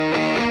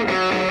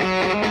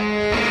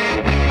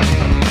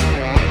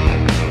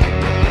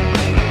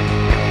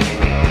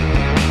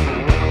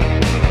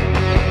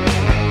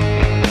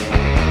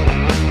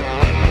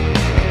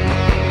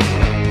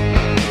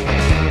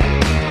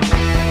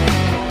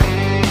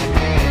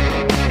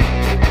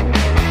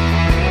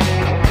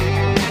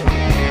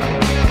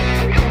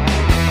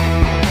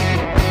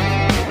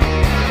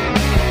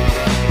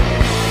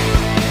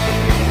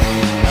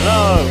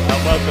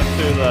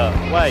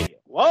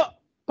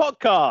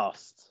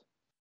podcast.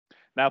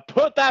 Now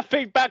put that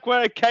thing back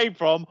where it came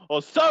from,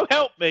 or so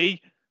help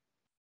me.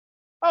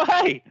 Oh,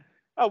 hey.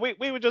 Oh,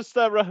 we were just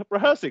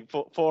rehearsing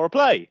for a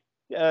play.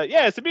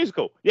 Yeah, it's a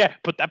musical. Yeah,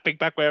 put that thing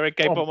back where it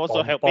came from, or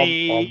so help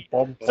me.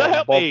 So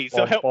help me.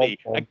 So help me.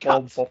 And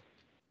cut.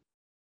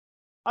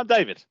 I'm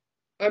David.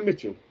 I'm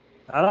Mitchell.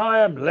 And I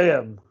am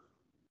Liam.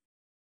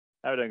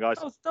 How are we doing, guys?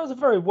 That was a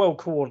very well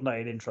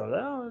coordinated intro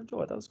there. I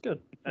enjoyed it. That was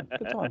good.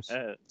 Good times.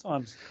 Good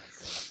times.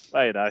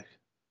 Well, you know,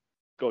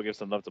 gotta give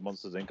some love to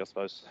Monsters Inc., I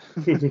suppose.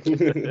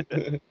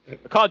 I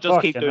can't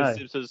just keep doing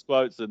Simpsons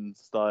quotes and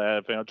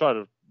stuff. I try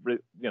to,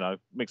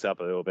 mix it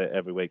up a little bit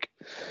every week.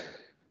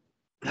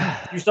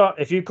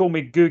 If you call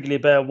me Googly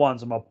Bear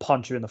once, I'm gonna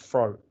punch you in the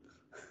throat.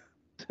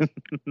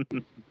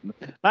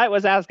 Mike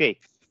Wazowski.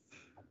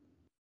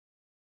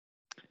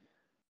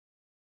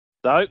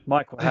 So,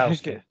 Mike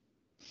Wazowski.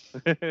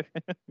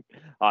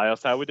 Hi, how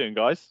are we doing,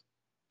 guys?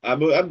 I'm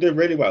doing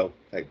really well,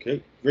 thank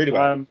you. Really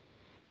well.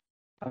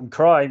 I'm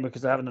crying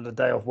because I haven't had a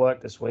day off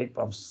work this week,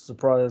 but I'm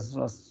surprised.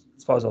 I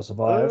suppose I'll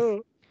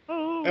survive.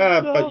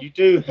 But you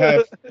do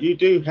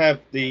have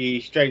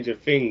the Stranger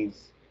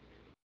Things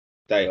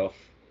day off.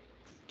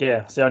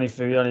 Yeah, it's the only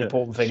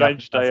important thing.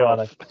 Strange day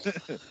Friday.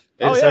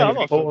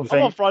 off.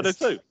 I'm on Friday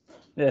too.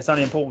 Yeah, it's the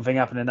only important thing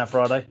happening that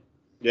Friday.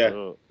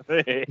 Yeah.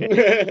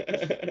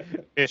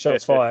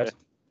 Shots fired.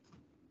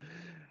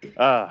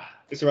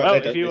 It's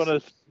right if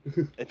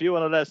you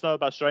want to let us know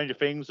about Stranger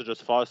Things or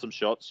just fire some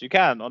shots, you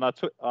can on our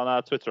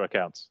Twitter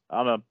accounts,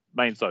 on our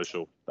main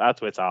social, our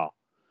Twitter,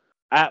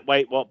 at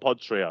Wait What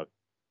Pod Trio,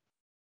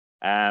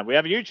 and we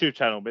have a YouTube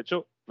channel,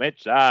 Mitchell.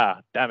 Mitch,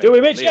 damn it. Do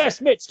we, Mitch? Yes,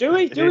 Mitch. Do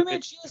we? Do we,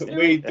 Mitch? Yes,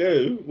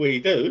 we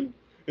do.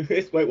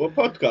 It's Wait What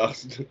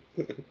Podcast.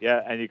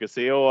 Yeah, and you can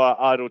see all our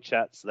idle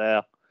chats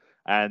there,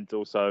 and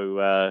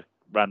also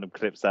random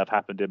clips that have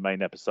happened in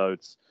main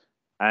episodes,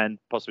 and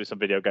possibly some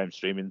video game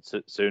streaming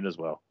soon as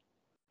well.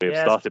 We've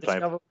started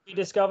playing. We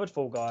discovered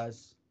Fall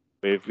Guys.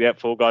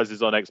 Fall Guys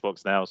is on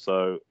Xbox now,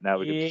 so now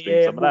we can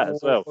stream some of that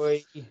as well.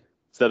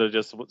 Instead of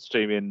just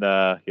streaming,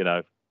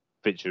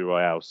 Victory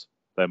Royales,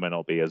 they may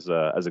not be as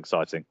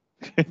exciting.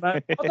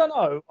 Man, I don't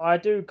know. I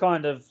do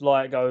kind of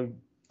go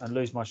and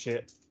lose my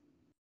shit.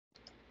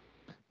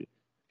 You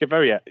get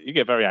very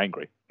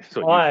angry.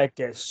 I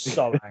get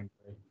so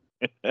angry.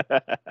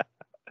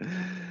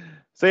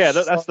 So yeah,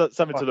 that's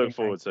something to look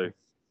forward to.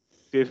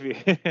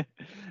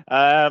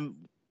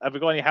 Have we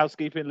got any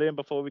housekeeping, Liam,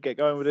 before we get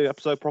going with the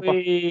episode proper?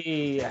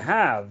 We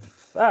have.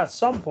 At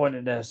some point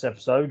in this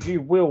episode,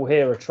 you will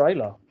hear a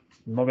trailer.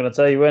 I'm not going to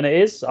tell you when it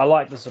is. I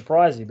like the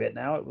surprisey bit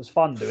now. It was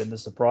fun doing the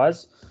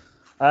surprise.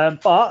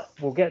 But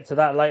we'll get to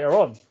that later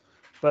on.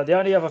 But the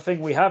only other thing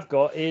we have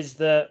got is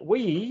that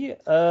we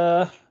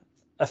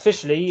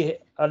officially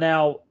are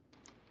now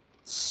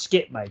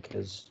skit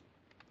makers.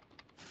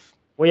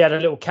 We had a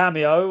little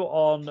cameo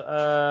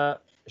on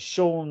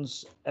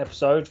Sean's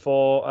episode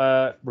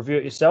for Review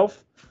It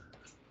Yourself.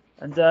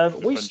 And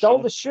we stole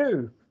the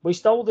shoe. We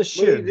stole the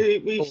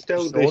shoe. We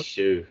stole this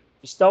shoe.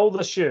 We stole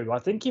the shoe. I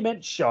think he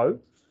meant show.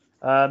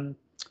 But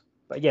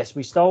yes,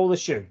 we stole the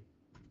shoe.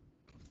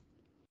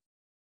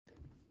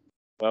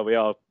 Well, we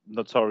are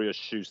notorious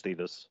shoe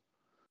stealers.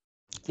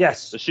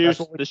 Yes. The shoe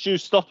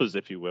stoppers,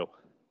 if you will.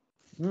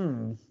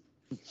 Mr.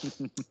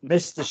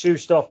 Shoe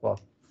Stopper.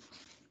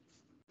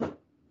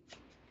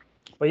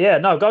 But yeah,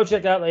 no, go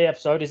check out the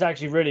episode. It's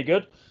actually really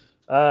good.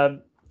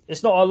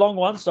 It's not a long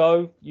one,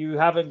 so you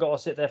haven't got to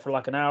sit there for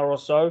like an hour or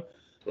so.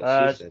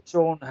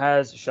 Sean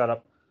has... Shut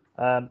up.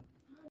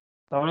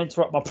 Don't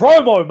interrupt my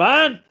promo,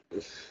 man!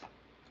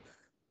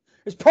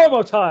 It's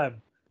promo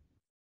time!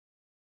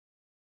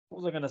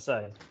 What was I going to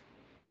say?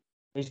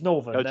 He's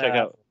Northern. Go check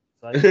out.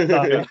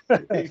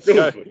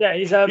 Yeah,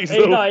 he's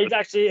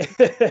actually...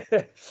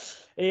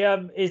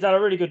 he's done a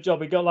really good job.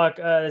 He got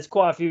there's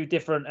quite a few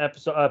different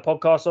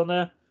podcasts on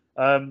there.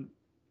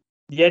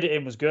 The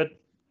editing was good.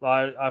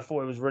 I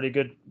thought it was really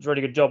good. It was a really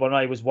good job. I know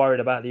he was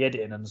worried about the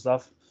editing and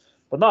stuff,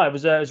 but no, it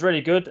was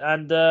really good.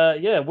 And we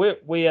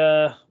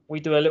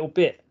do a little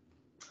bit.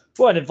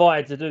 We weren't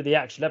invited to do the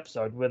actual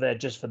episode. We're there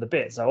just for the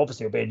bit, so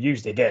obviously we're being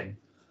used again,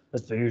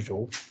 as per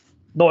usual.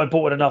 Not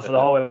important enough for the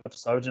whole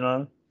episode, you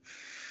know.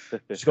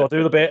 Just got to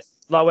do the bit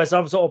like we're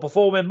some sort of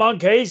performing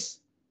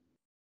monkeys.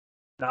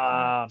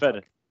 Nah,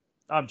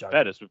 I'm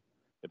joking.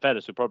 In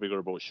fairness, we probably could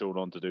have brought Sean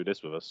on to do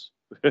this with us.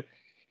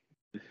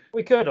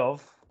 We could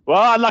have.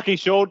 Well, unlucky,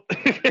 Sean.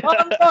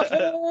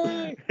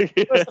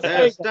 Unlucky.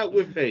 Stuck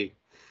with me.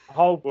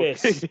 Hold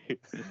this.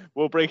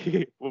 We'll bring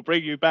you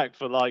back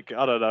for I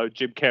don't know,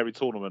 Jim Carrey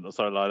tournament or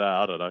something like that.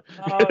 I don't know.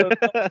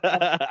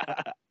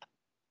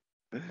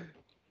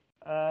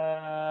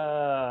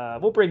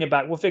 We'll bring him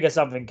back. We'll figure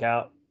something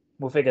out.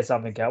 We'll bring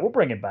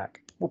him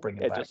back.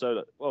 Back. Just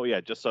so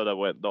that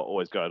we're not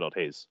always going on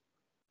his.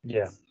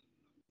 Yeah.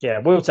 Yeah,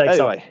 we'll take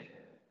some.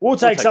 We'll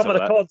take some of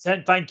the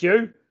content, thank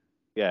you.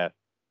 Yeah.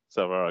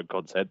 Some of our own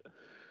content.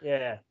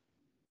 Yeah.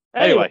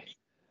 Anyway.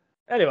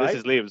 This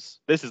is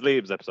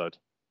Liam's episode.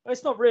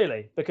 It's not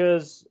really,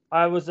 because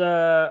I was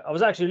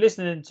actually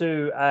listening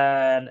to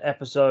an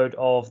episode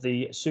of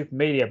the Super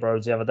Media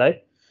Bros the other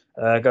day,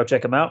 Go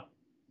check them out.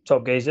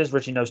 Top geezers.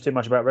 Richie knows too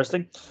much about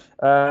wrestling.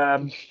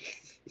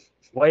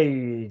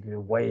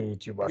 Way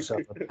too much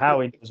stuff. How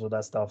he knows all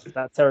that stuff.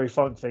 That Terry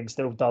Funk thing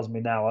still does me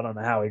now. I don't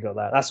know how he got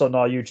that. That's on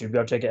our YouTube.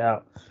 Go check it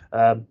out.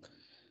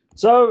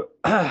 So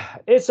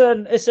it's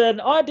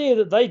an idea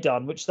that they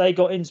done, which they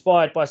got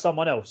inspired by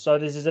someone else. So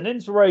this is an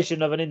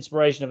inspiration of an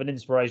inspiration of an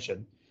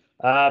inspiration.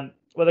 Well,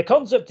 the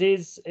concept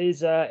is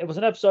it was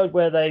an episode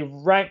where they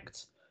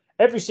ranked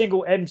every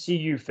single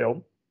MCU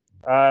film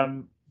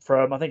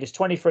from, I think it's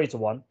 23 to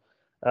 1.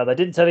 They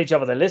didn't tell each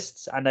other their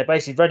lists, and they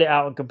basically read it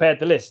out and compared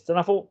the lists. And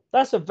I thought,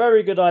 that's a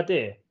very good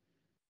idea.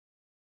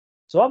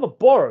 So I'm going to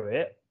borrow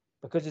it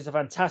because it's a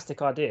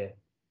fantastic idea.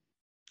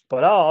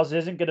 But ours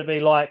isn't going to be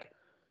like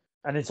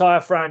an entire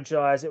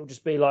franchise. It will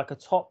just be like a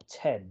top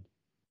 10.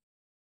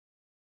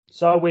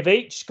 So we've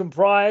each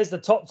comprised the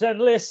top 10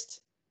 list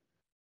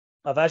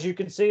of, as you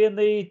can see in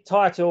the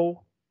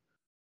title,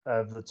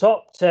 of the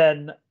top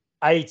 10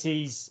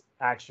 80s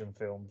action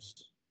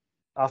films.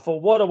 I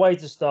thought, what a way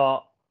to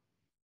start.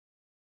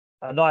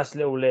 A nice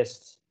little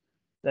list,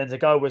 then to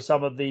go with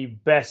some of the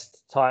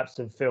best types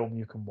of film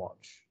you can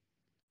watch.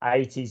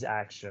 80s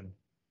action.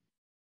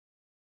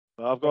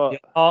 Well, I've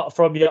got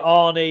from your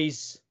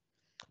Arnies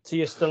to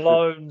your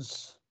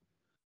Stallones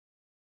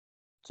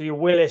to your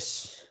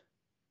Willis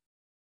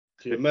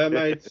To your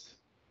mermaids.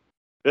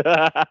 to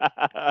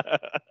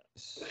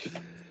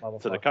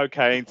the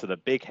cocaine, to the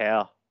big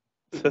hair,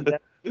 to the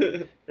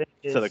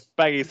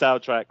baggy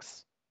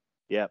soundtracks.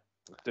 Yep.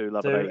 Do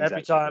love an 80s every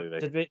action time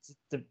movie.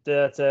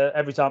 to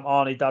every time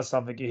Arnie does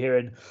something, you're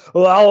hearing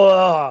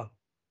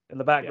in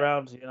the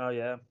background.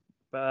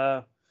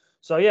 But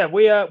so yeah,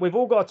 we've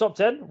all got a top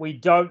 10. We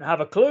don't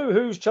have a clue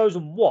who's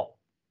chosen what.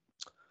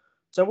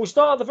 So we'll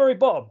start at the very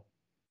bottom.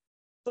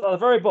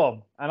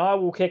 And I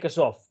will kick us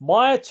off.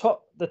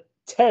 The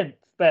 10th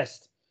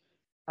best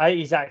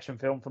 80s action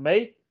film for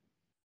me,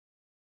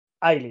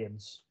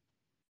 Aliens.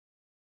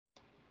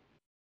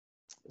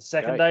 The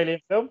second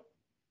Alien film.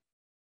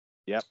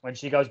 Yep. When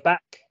she goes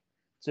back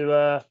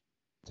to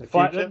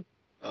fight them.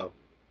 Oh.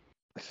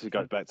 She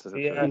goes back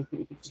to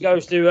she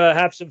goes to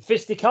have some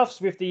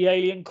fisticuffs with the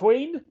alien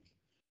queen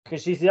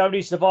because she's the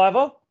only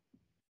survivor.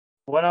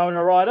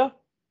 Winona Ryder.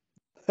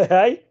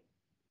 Hey.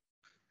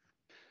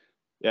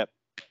 Yep.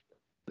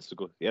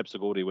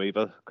 Sigourney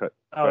Weaver.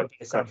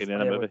 Cracking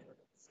in a movie.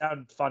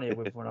 Sound funnier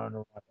with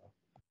Winona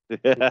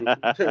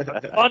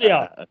Ryder.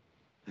 Funnier.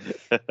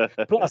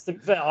 Plus, to be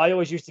fair, I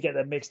always used to get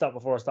them mixed up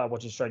before I started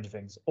watching Stranger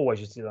Things.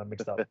 Always used to get them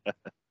mixed up.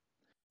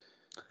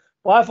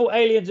 Well, I thought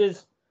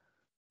Aliens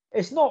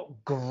it's not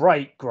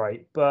great,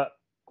 but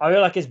I feel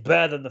like it's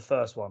better than the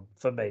first one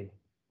for me.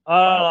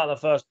 I don't like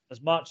the first one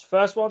as much.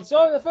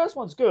 The first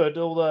one's good.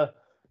 All the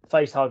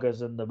face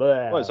huggers and the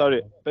blah. Well,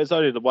 it's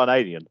only the one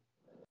alien.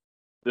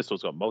 This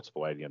one's got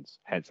multiple aliens,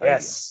 hence yes.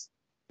 Aliens.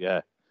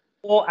 Yeah.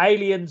 Or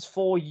aliens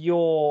for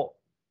your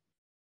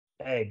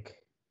egg.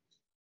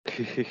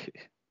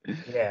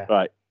 Yeah.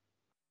 Right.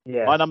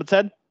 Yeah. My number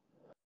 10.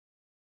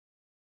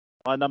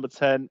 My number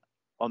 10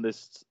 on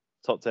this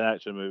top 10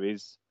 action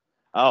movies.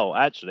 Oh,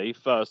 actually,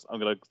 first I'm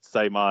going to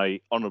say my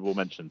honourable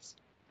mentions.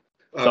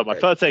 Okay. So my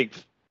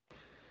 13th.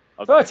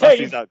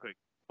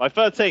 My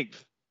 13th,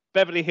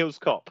 Beverly Hills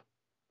Cop.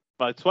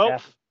 My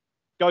 12th,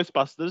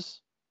 Ghostbusters.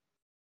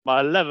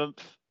 My 11th,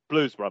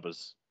 Blues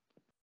Brothers.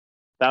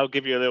 That'll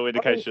give you a little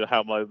indication of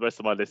how the rest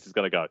of my list is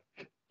going to go.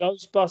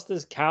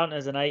 Ghostbusters count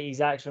as an 80s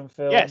action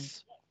film?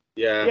 Yes.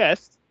 Yeah.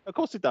 Yes, of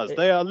course it does.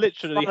 They are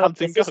literally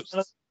hunting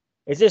ghosts.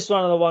 Is this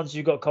one of the ones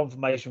you got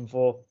confirmation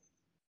for?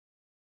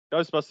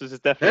 Ghostbusters is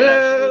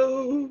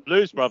definitely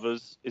Blues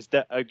Brothers is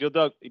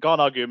you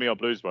can't argue with me on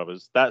Blues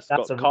Brothers. That's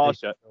got a car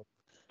chase.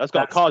 That's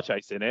got a car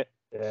chase in it.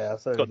 Yeah,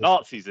 it's got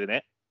Nazis in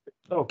it.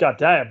 Oh god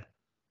damn!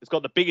 It's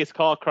got the biggest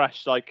car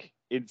crash like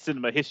in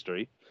cinema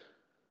history.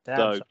 Damn,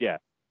 so yeah,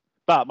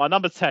 but my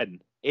number 10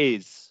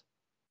 is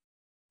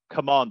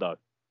Commando.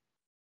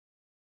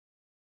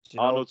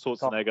 Arnold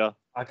Schwarzenegger.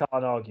 I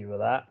can't argue with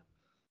that.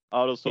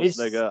 Arnold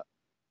Schwarzenegger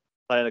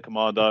playing a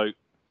commando.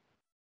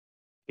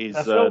 His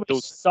film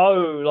is so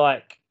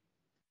like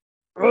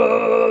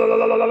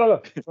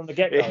from the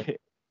get-go.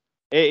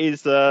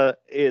 It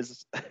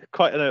is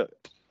quite a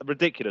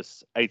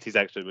ridiculous 80s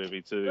action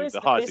movie to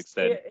the highest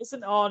extent.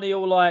 Isn't Arnie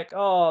all like,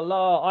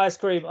 ice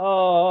cream,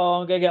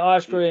 I'm gonna get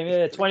ice cream,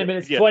 yeah, 20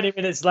 minutes 20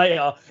 minutes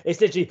later, it's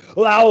literally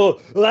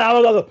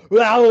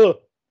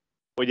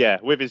Well, yeah,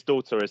 with his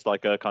daughter, it's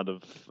like a kind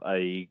of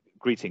a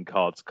greeting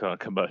cards kind of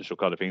commercial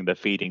kind of thing. They're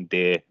feeding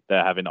deer,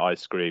 they're having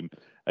ice cream,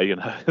 they're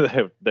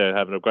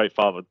having a great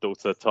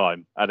father-daughter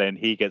time, and then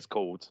he gets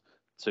called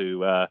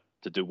to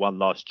do one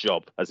last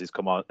job as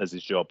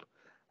his job,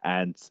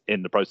 and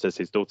in the process,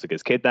 his daughter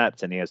gets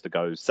kidnapped, and he has to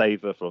go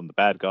save her from the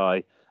bad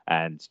guy.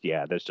 And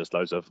yeah, there's just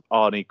loads of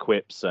Arnie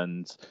quips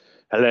and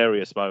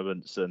hilarious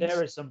moments, and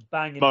there is some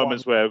banging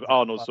moments where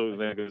Arnold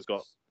Schwarzenegger's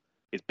got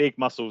his big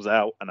muscles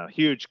out and a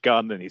huge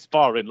gun, and he's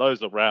firing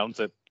loads of rounds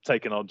and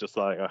taking on just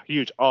like a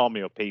huge army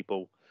of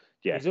people.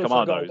 Yeah,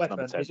 Commando's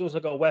number 10. He's also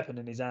got a weapon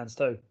in his hands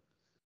too.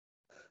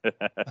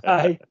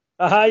 Hey.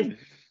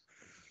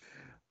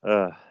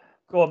 Go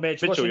on,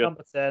 Mitch. What's Mitchell, your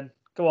number 10?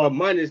 Go Well, on.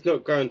 mine is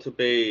not going to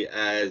be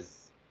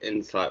as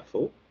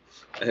insightful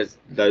as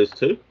those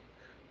two,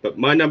 but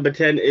my number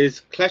 10 is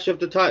Clash of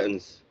the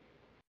Titans.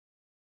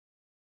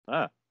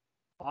 I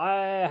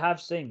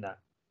have seen that.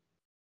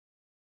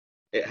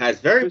 It has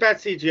very bad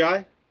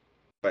CGI,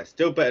 but it's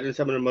still better than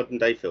some of the modern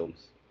day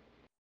films.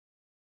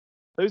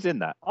 Who's in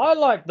that? I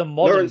like the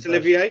modern Laurence version.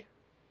 Olivier.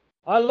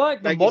 I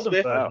like the Maggie modern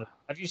Smith. version. Oh.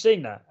 Have you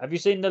seen that? Have you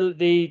seen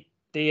the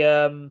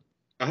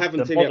I haven't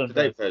The seen the modern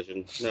up-to-date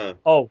version. No.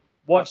 Oh,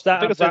 watch I that.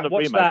 think And I've seen the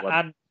watch remake that one.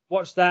 and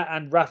watch that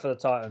and Wrath of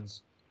the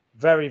Titans.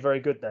 Very, very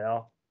good. They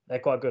are. They're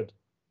quite good.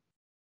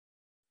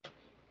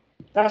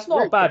 That's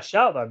not a bad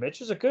shout though,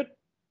 Mitch. It's a good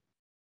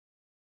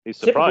He's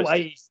typical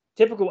surprised.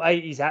 typical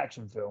 80s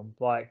action film,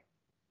 like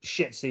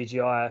shit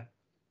CGI.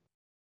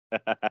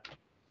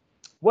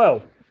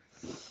 Well,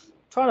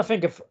 trying to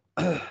think of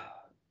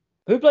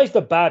who plays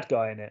the bad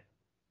guy in it.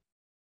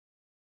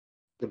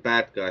 The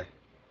bad guy.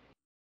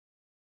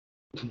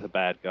 The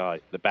bad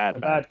guy. The bad The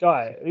man. bad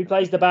guy. Who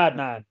plays the bad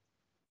man?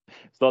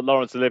 It's not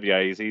Laurence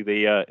Olivier. Is he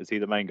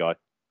the main guy?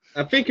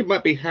 I think it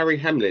might be Harry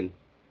Hamlin.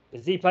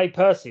 Does he play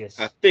Perseus?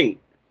 I think.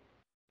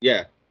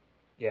 Yeah.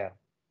 Yeah.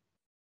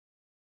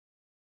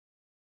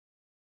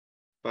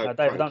 But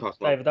David,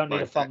 don't need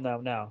a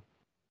thumbnail now.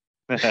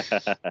 He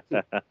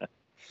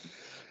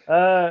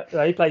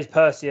plays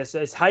Perseus.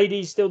 Is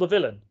Hades still the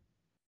villain?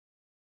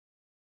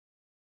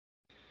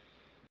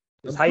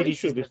 Because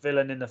Hades is the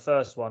villain in the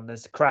first one.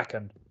 There's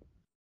Kraken.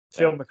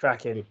 Phil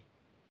McCracken.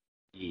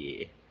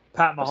 Yeah.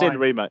 Pat I've seen the Mahine.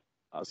 remake.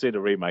 I've seen the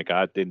remake. I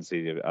haven't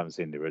seen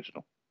the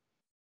original.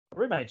 The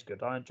remake's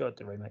good. I enjoyed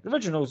the remake. The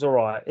original's all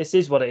right. It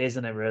is what it is,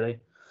 isn't it, really?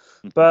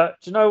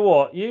 But do you know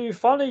what? You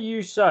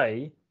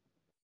say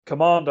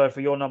Commando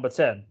for your number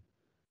 10.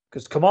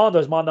 Because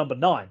Commando's my number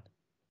 9.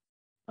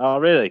 Oh,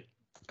 really?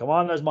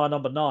 Commando's my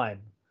number 9.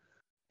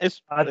 I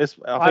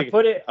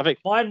think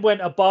Mine went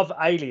above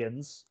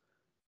Aliens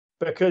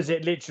because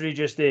it literally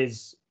just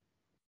is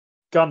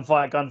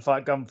gunfight,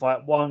 gunfight,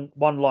 gunfight,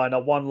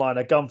 one-liner,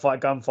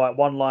 gunfight,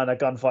 one-liner,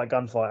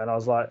 gunfight. And I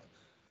was like,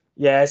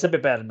 yeah, it's a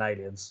bit better than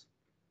Aliens.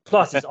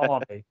 Plus, it's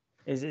Arnie.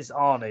 It's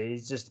Arnie.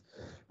 He's just...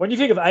 When you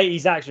think of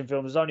 80s action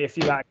films, there's only a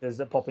few actors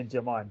that pop into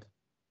your mind.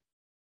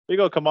 You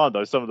got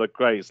Commando. Some of the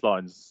greatest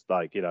lines,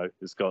 like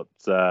it's got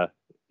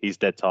 "He's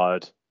dead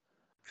tired."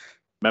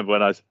 Remember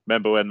when I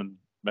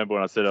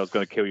said I was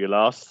going to kill you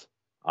last?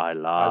 I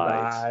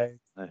lied.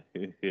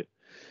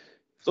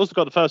 It's also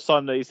got the first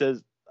time that he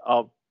says,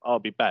 "I'll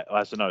be back."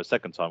 Actually, no,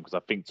 second time because I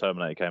think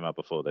Terminator came out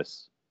before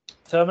this.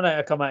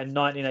 Terminator came out in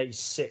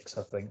 1986,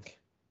 I think.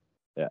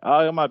 Yeah,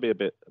 it might be a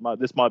bit.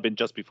 This might have been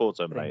just before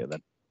Terminator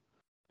then.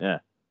 Yeah.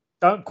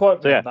 Don't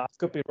quote me So, on that. I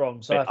could be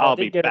wrong. So if I'll I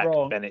did be get back, it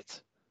wrong,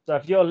 Bennett. so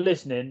if you're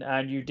listening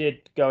and you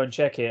did go and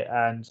check it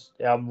and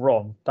I'm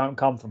wrong, don't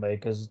come for me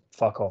because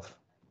fuck off.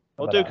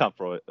 Well, do come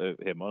for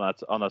him on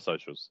our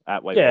socials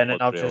at Waypoint yeah, and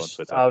then on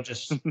Twitter. I'll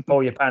just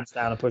pull your pants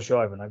down and push you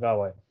over and I go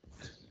away.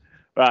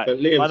 Right, but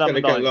Liam's going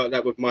to go get like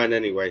that with mine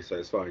anyway, so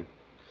it's fine.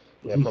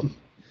 Yeah, probably.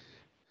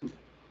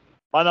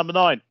 My number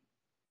 9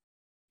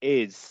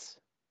 is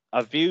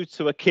A View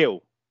to a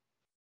Kill.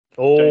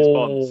 Oh, James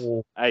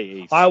Bond,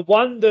 80s. I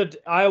wondered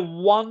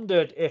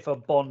if a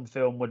Bond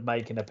film would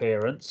make an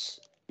appearance.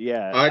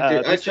 Yeah,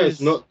 I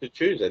chose not to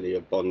choose any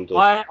of Bond.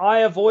 I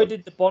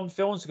avoided the Bond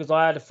films because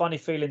I had a funny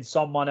feeling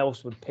someone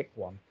else would pick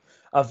one.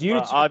 A View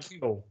to a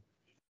Kill.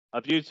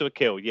 A View to a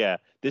Kill. Yeah,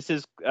 this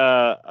is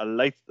a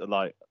late,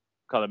 like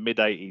kind of mid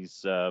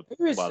 80s.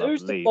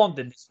 Who's the Bond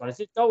in this one? Is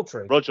it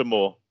Daltrey? Roger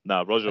Moore.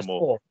 No, Roger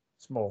Moore.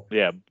 Small.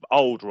 Yeah,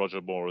 old Roger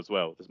Moore as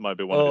well. This might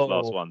be one of his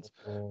last ones.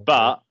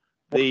 But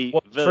the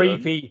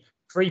villain,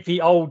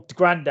 creepy old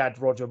granddad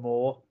Roger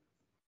Moore.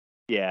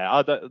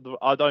 Yeah,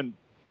 I don't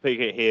pick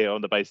it here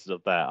on the basis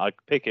of that. I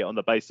pick it on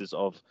the basis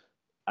of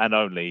and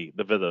only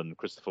the villain,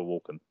 Christopher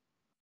Walken.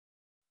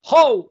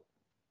 Ho!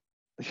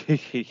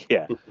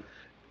 Yeah.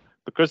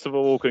 But Christopher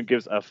Walken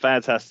gives a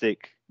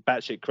fantastic,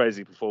 batshit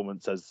crazy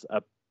performance as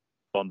a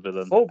Bond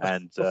villain.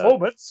 Performance?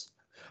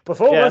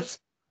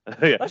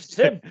 Yeah. That's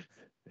him.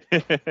 He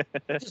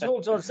just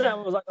walked on set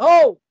and was like,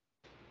 oh!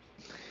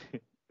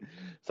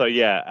 So,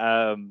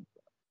 yeah,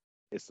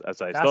 it's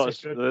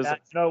not... You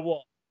know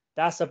what?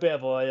 That's a bit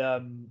of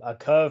a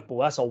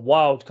curveball. That's a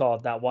wild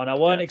card, that one. I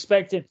weren't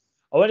expecting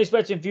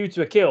View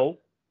to a Kill.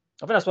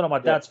 I think that's one of my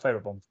dad's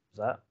favourite Bond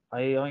films, I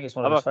think it's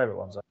one of his favourite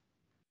ones.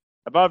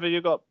 Have either of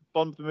you got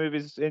Bond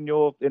movies in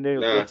your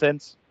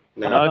sense?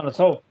 No, none at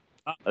all.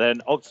 And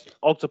then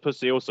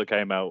Octopussy also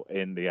came out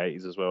in the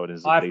 80s as well. And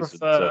is I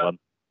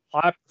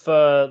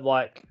prefer,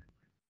 like,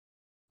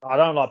 I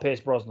don't like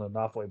Pierce Brosnan.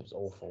 I thought he was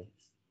awful.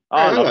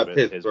 I love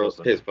Pierce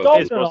Brosnan.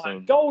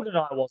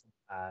 GoldenEye wasn't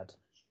bad.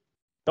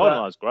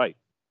 GoldenEye's great.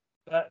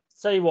 But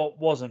tell you what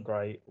wasn't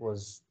great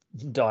was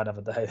Die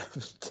Another Day. That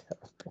was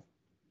terrible.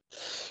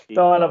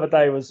 Die Another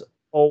Day was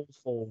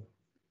awful.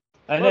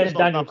 And then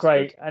Daniel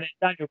Craig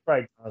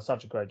does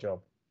such a great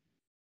job.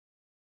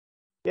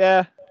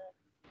 Yeah.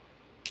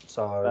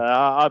 So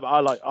I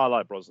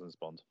like Brosnan's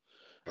Bond.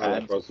 I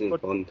like Brosnan's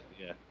Bond.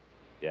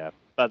 Yeah.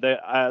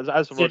 But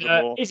as for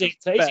Roger Moore, he's in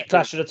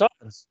Clash of the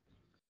Titans.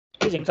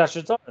 He's in Clash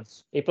of the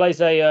Titans. He plays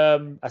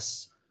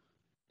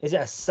is it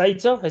a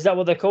satyr? Is that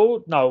what they're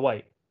called? No,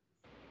 wait.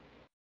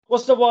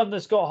 What's the one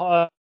that's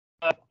got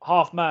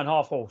half man,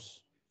 half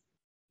horse?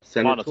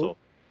 Minotaur.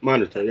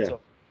 Minotaur, yeah.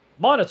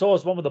 Minotaur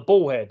is the one with the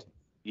bull head.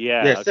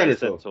 Yeah, okay,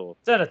 Senator.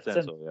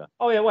 Senator, yeah.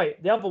 Oh yeah,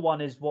 wait. The other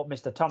one is what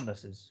Mr.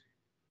 Tumnus is.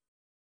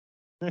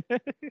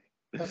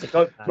 That's a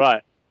goat man.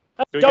 Right.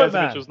 That's Who a goat goes to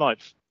man. Mitchell's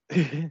knife?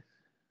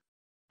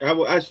 I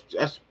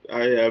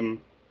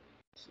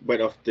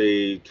went off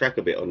the track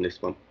a bit on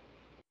this one.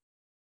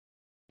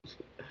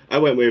 I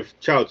went with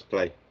Child's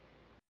Play.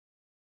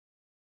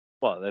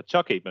 What, the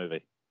Chucky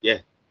movie? Yeah.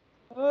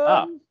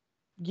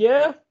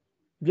 Yeah.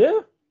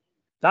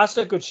 That's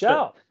a good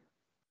shout.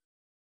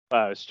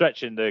 Wow,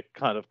 stretching the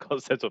kind of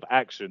concept of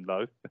action,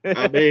 though.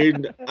 I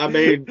mean,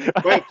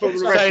 wait for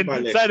the rest of my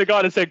list. Saying the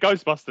guy that said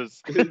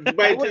Ghostbusters.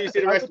 Wait until you see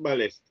the rest of my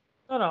list.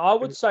 No, I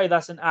would say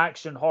that's an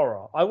action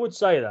horror. I would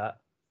say that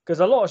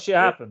because a lot of shit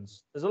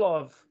happens. There's a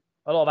lot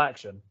of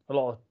action.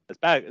 It's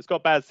bad. It's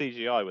got bad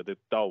CGI with the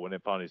doll when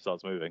it finally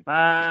starts moving.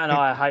 Man,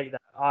 I hate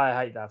that. I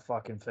hate that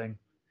fucking thing.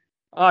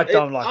 I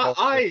don't like.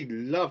 I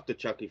love the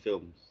Chucky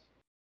films.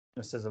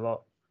 This says a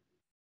lot.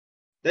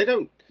 They're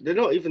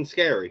not even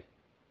scary.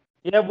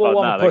 Yeah,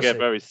 well, no, they get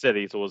very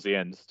silly towards the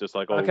end, just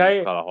like all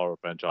kind of horror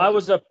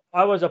franchises.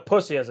 I was a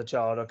pussy as a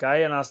child,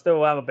 okay, and I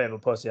still am a bit of a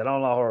pussy. I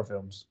don't like horror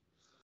films.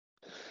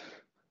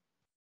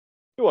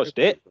 You watched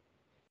it?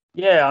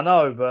 Yeah, I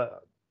know,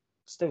 but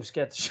still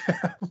scared to shit.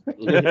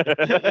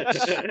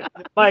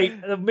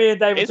 Mate, me and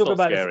Dave were talking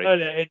about this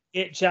earlier in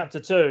It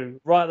Chapter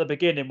 2, right at the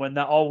beginning, when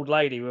that old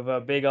lady with her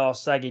big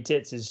ass saggy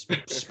tits is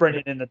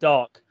sprinting in the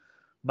dark.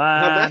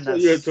 Man, that's what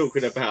you're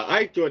talking about.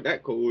 I joined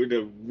that call in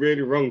a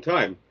really wrong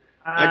time.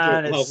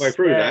 I joined halfway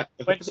through that.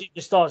 When she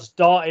just starts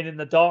darting in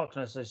the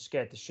darkness, it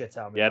scared the shit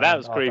out of me. Yeah, that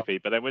was creepy.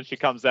 But then when she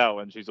comes out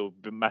and she's all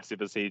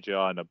massive as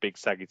CGI and her big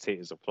saggy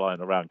titties are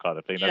flying around, kind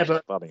of thing. Yeah,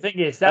 that's funny. The thing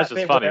is, that's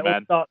just funny,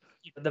 man.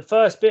 The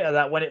first bit of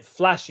that, when it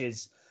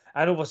flashes,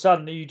 and all of a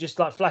sudden you just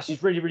like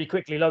flashes really, really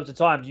quickly, loads of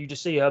times, you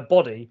just see her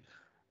body,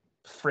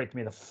 freaked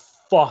me the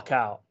fuck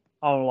out.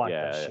 I don't like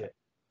that shit.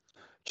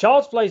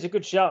 Child's Play is a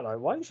good shout though.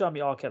 Why are you showing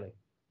me R. Kelly?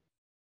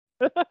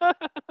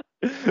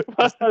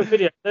 There's no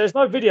video. There's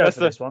no video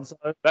for this one. So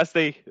that's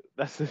the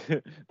can't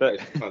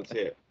see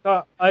it.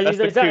 That's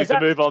the cue to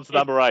move on to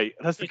number 8.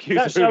 That's the cue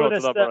to move on to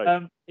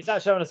number 8. Is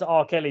that showing us that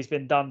R. Kelly's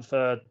been done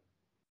for?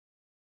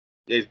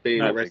 He's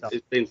been arrested.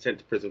 He's been sent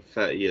to prison for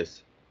 30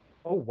 years.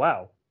 Oh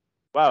wow!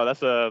 Wow,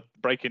 that's a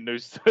breaking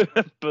news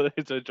to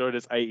enjoy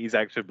this 80s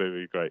action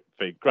movie. Great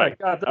thing. Great.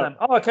 God damn.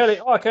 R.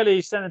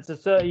 Kelly sentenced to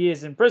 30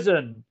 years in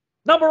prison.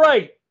 Number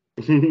 8.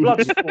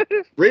 Bloodsport.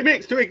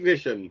 Remix to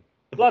Ignition.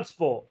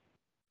 Bloodsport.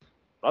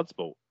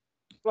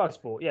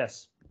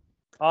 Yes.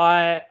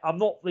 I'm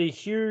not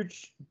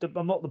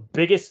the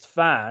biggest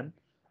fan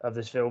of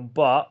this film,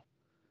 but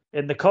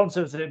in the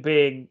concept of it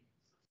being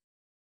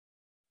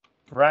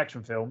for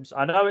action films,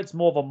 I know it's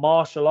more of a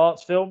martial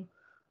arts film.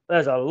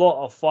 There's a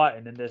lot of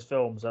fighting in this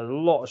film, so a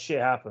lot of shit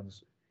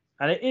happens,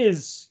 and it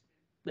is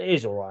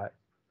all right.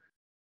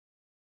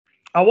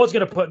 I was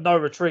going to put No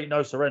Retreat,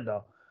 No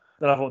Surrender,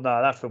 then I thought,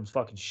 no, that film's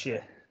fucking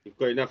shit. You've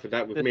got enough of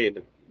that with me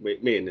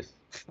in this.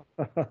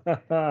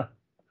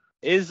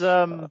 Is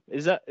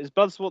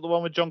Bloodsport the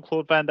one with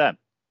Jean-Claude Van Damme?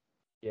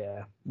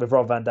 Yeah, with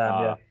Rob Van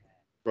Damme. Yeah,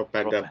 Rob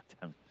Van Damme.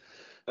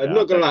 I'm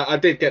not gonna lie, I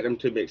did get them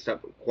two mixed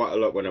up quite a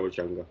lot when I was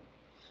younger.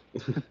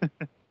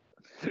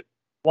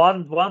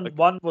 One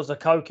was a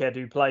cokehead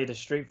who played a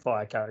Street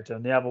Fighter character,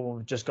 and the other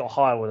one just got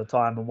high all the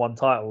time and won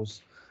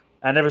titles.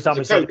 And every time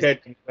we said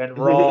it, went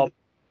Rob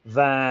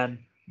Van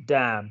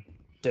Damme.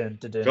 Dun,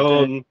 dun, dun,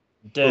 John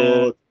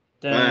dun,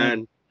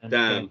 Van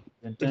Damme.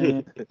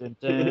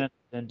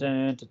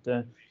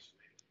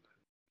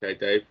 Okay,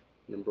 Dave.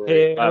 Number 8.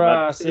 Here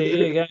I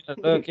see you,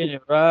 look in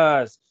your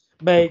eyes,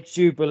 makes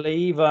you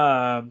believe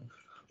I'm.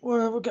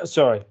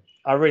 Sorry,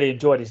 I really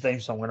enjoyed his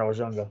theme song when I was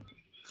younger.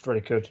 It's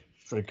really good.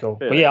 It's really cool.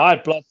 Yeah. But yeah, I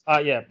had blood.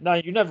 No,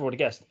 you never would have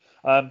guessed.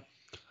 I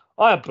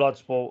had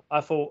Bloodsport. I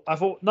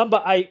thought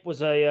number 8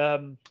 was it's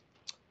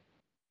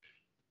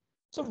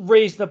a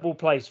reasonable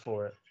place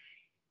for it.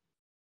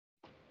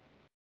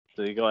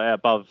 So you got it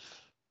above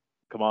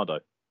Commando.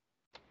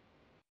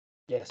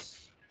 Yes.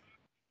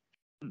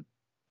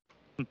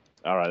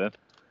 All right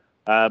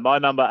then. My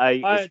number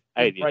 8 is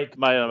Aliens.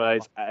 My number 8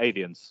 is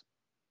Aliens.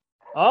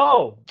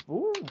 Oh.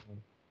 Ooh.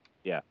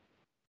 Yeah.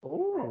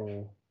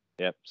 Ooh.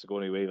 Yep.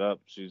 Sigourney Weaver.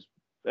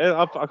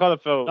 I kind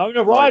of felt.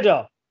 Winona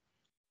Ryder.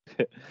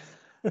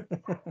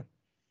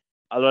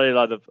 I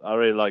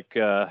really like.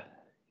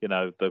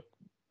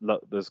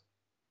 There's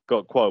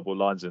got quotable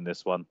lines in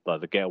this one,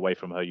 like the "Get away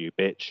from her, you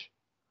bitch,"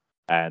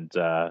 and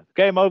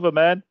 "Game over,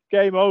 man.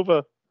 Game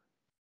over."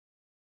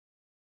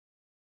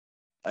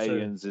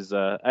 Aliens is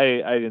a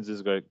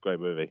great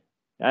movie,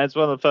 and it's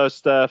one of the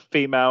first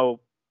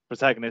female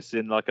protagonists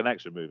in like an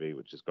action movie,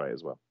 which is great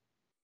as well.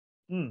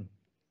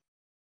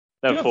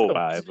 Never thought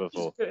about it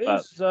before.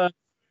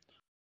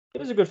 It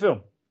was a good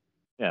film.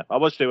 Yeah, I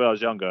watched it when I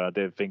was younger. I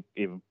didn't think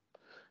even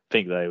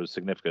think that it was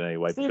significant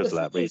anyway See, because the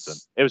of that thing reason.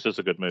 is- It was just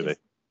a good movie.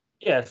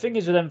 Yeah, the thing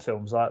is with them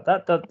films, like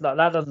that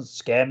doesn't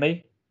scare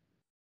me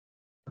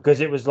because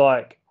it was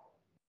like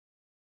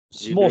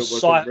it's You more knew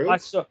it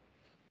wasn't real?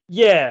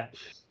 yeah,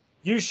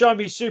 you show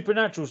me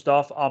supernatural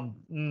stuff,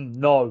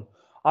 no.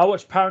 I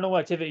watched Paranormal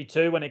Activity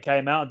 2 when it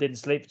came out and didn't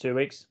sleep for 2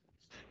 weeks.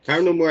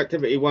 Paranormal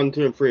Activity 1,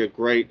 2, and 3 are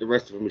great. The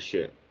rest of them are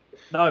shit.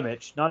 No,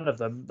 Mitch, none of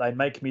them. They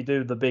make me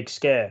do the big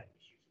scare.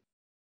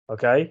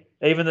 Okay,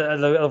 even at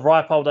the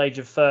ripe old age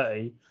of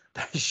 30,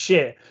 that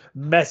shit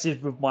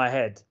messes with my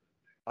head.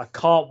 I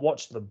can't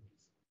watch them.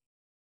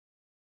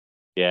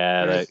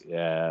 Yeah,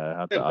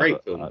 Yes. They're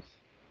great films.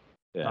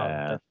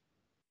 Yeah.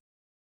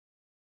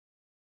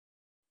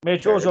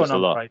 Mitch, what's your just a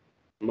number lot. 8?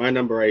 My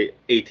number 8,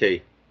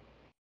 E.T.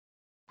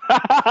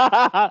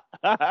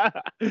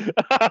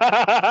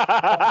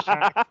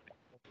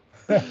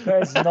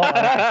 It's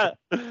not.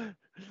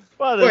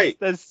 Well, Wait.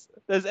 there's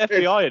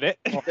FBI in it.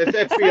 There's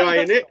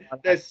FBI in it.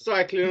 There's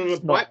cycling on a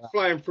It's not bike, that.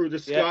 flying through the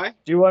sky.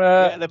 Do you want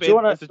Yeah, to?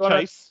 there's a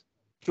chase.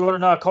 Do you want to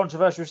know a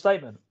controversial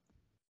statement?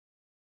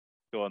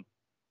 Go on.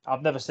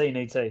 I've never seen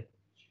ET.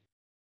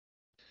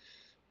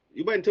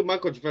 You went into my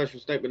controversial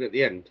statement at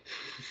the end.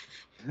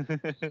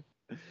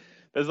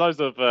 There's loads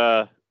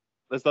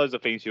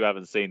of things you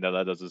haven't seen that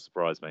doesn't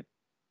surprise me.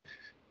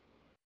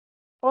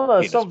 Oh no,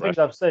 Penis some breath. things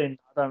I've seen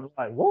I don't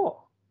like. What?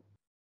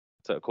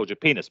 So called your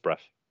penis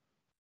breath.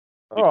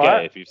 You All get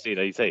right. it if you've seen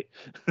ET.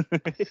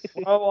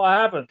 Well,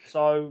 I haven't.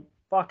 So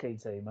fuck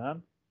ET,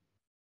 man.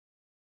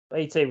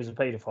 ET was a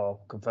paedophile,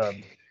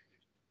 confirmed.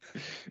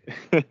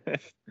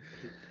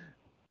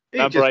 He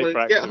Number just 8 wanted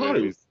for to get action home.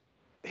 movies.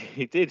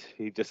 He did.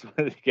 He just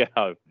wanted to get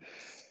home.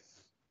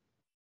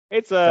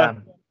 It's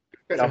Damn.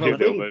 That's Yeah, a whole cute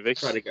little film, movie.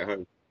 trying to get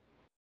home.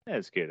 Yeah,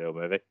 it's a cute little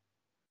movie.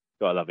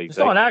 Gotta love ET. It's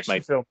not an action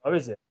mate. film, though,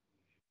 is it?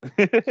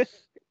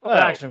 well,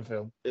 An action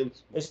film.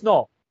 It's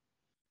not.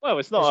 well,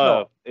 it's not. It's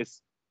not.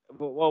 It's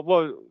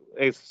well,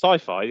 it's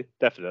sci-fi.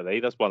 Definitely,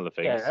 that's one of the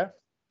things. Yeah.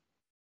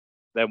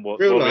 Then what?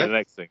 Real What will be life. the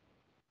next thing?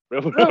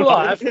 Real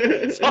life.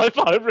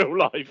 Sci-fi, real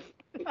life.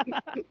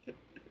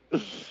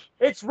 It's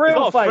It's real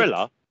not a fake.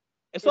 thriller.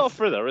 It's not a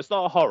thriller. It's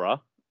not a horror.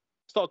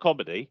 It's not a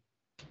comedy.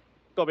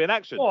 It's got to be an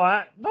action.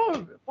 What?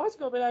 No. Why's it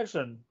got to be an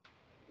action?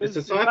 It's a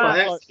It's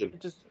sci-fi like- action.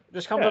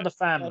 Just comes Yeah, under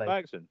family. Sci-fi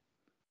action.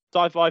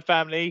 Sci-fi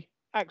family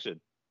action.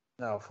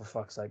 No, for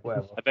fuck's sake,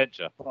 whatever.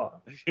 Adventure.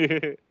 What? It could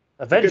have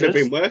Avengers.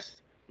 been worse.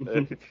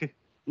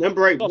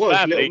 Number 8 Not was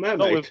family, Little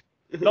not Mermaid.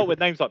 Not with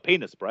names like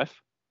Penis Breath.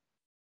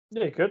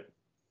 Yeah, you could.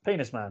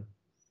 Penis Man.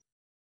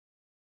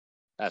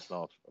 That's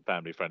not a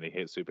family-friendly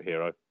hit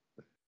superhero.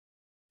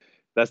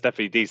 That's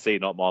definitely DC,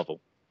 not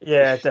Marvel.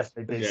 Yeah,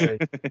 definitely DC.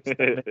 It's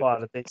definitely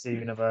part of the DC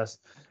universe.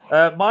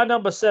 My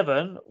number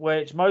 7,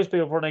 which most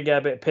people probably get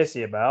a bit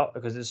pissy about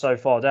because it's so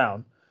far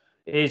down,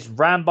 is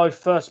Rambo: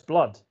 First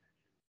Blood.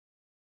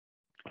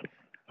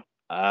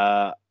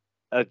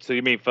 So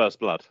you mean First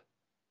Blood?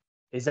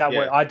 Is that Yeah.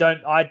 what I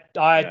don't? I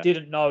Yeah.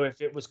 didn't know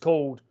if it was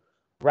called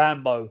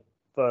Rambo: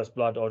 First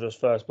Blood or just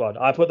First Blood.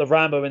 I put the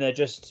Rambo in there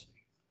just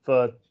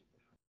for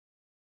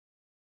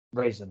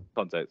reason.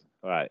 Context.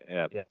 All right.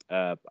 Yeah.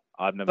 Yeah.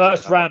 I've never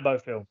First seen that. Rambo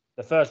film.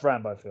 The first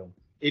Rambo film.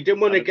 He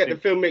didn't want to Haven't get the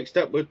seen- film mixed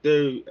up with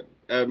the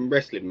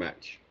wrestling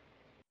match.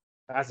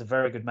 That's a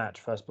very good match.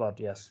 First Blood.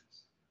 Yes.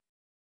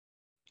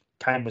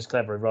 Kane was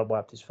clever. He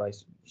wiped his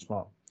face.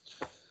 Smart.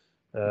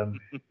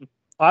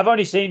 I've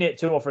only seen it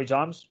 2 or 3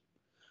 times.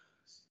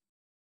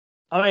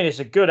 I mean, it's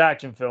a good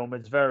action film.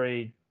 It's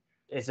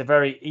a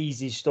very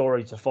easy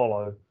story to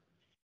follow,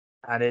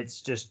 and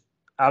it's just.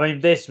 I mean,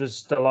 this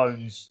was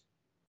Stallone's.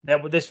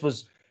 This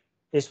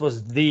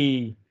was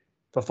the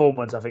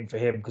performance, I think, for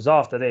him. Because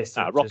after this,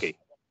 it Rocky. just-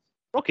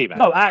 Rocky, man.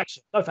 no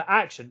action. No, for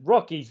action.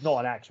 Rocky's not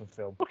an action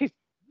film. Rocky.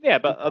 Yeah,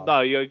 but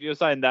no, you're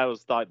saying that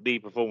was like the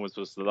performance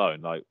for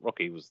Stallone. Like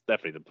Rocky was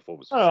definitely the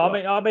performance. For No,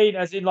 Stallone. I mean,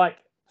 as in like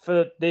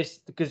for this,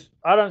 because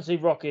I don't see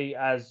Rocky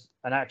as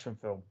an action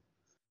film.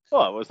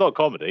 Well, it's not a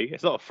comedy.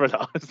 It's not a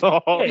thriller. It's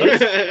not.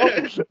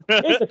 Yeah,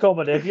 It's a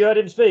comedy. If you heard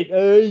him speak,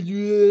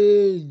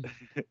 Adrian,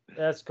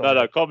 that's comedy.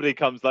 No, comedy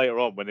comes later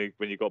on when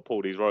you got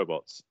Paul these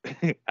robots.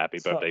 Happy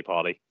It's not- birthday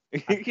party.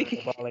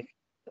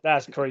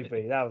 That's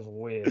creepy. That was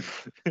weird.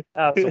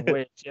 That was a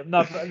weird shit.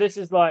 No, but this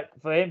is like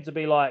for him to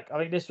be like. I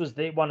think this was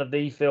one of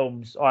the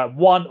films. All right,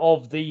 one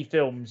of the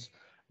films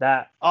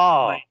that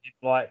Oh, made him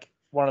like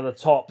one of the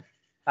top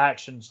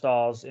action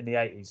stars in the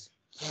 80s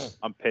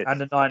I'm pissed.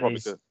 and the Probably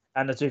 90s could-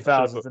 and the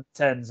 2000s and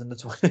 10s and the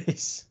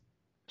 20s.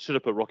 Should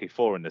have put Rocky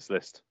 4 in this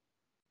list.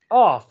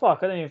 Oh fuck!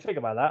 I didn't even think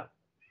about that.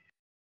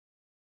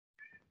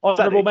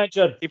 Honorable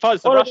mention. He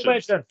fights the Honorable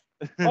Russians. mention.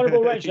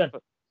 Honorable mention.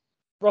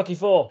 Rocky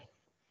 4.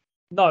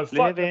 No, fuck,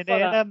 Living fuck in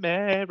that.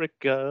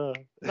 America.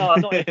 No,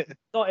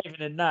 not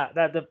even in that.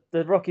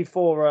 The Rocky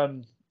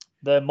 4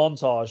 the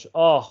montage.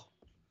 Oh,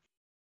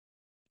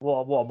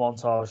 what a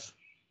montage.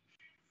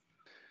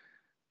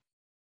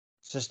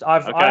 It's just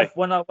Okay.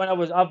 when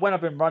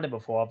I've been running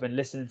before, I've been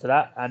listening to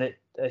that and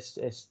it's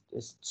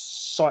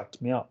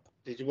psyched me up.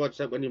 Did you watch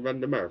that when you ran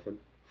the marathon?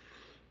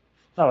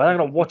 No, I don't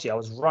gonna watch it. I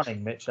was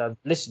running, Mitch. I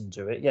listened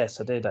to it. Yes,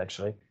 I did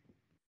actually.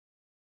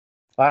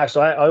 I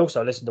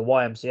also listened to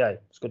YMCA.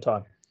 It's a good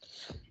time.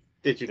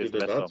 Did you It's do the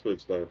the best dance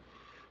moves though?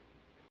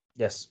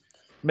 Yes.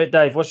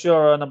 Dave, what's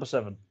your number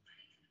 7?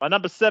 My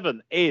number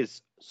 7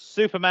 is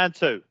Superman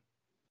 2.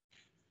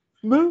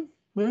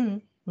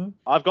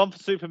 I've gone for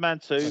Superman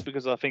 2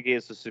 because I think it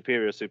is the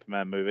superior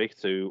Superman movie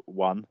to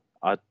 1.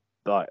 What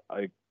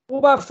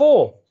about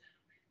 4?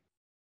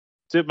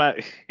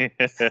 Superman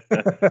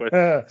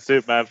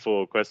Superman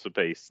 4, Quest for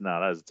Peace. No,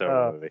 that was a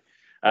terrible movie.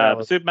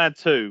 Superman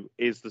 2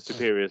 is the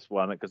superior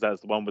one because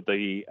that's the one with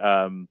the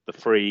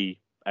 3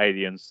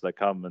 aliens that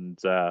come and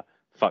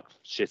fuck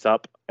shit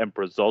up.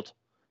 Emperor Zod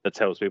that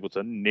tells people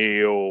to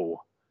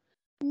kneel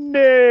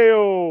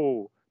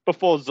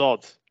before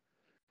Zod.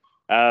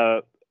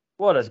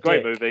 What a It's a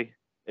great dick. movie.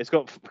 It's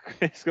got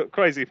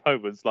crazy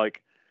moments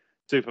like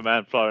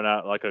Superman flying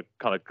out like a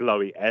kind of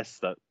glowy S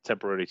that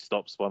temporarily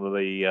stops one of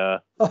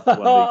the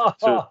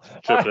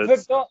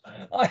triplets.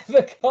 I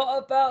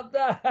forgot about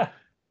that.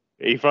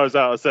 He throws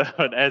out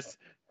an S,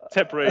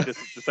 temporarily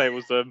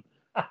disables them,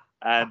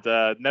 and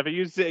never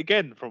uses it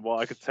again, from what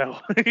I could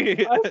tell.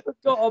 I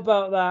forgot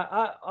about that.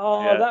 I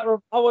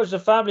watched a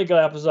Family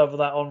Guy episode of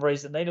that on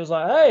recently, and it was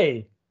like,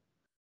 hey.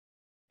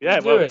 Yeah,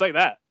 well, take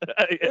that.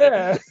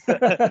 Yeah.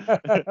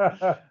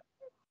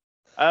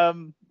 I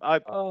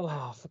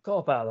forgot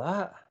about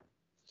that.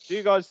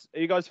 are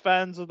you guys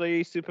fans of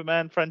the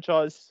Superman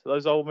franchise?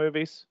 Those old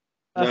movies?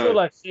 I feel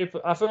like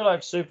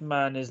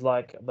Superman is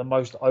like the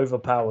most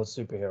overpowered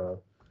superhero.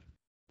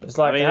 It's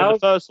like the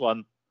first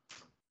one,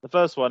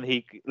 Lex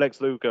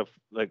Luthor,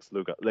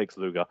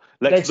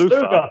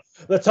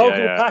 the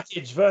total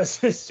package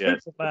versus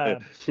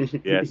Superman.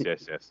 yes.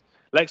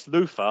 Lex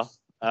Luthor,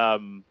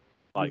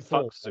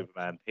 fucks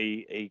Superman.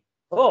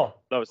 Where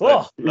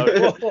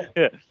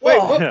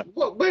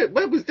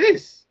was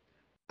this?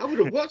 I would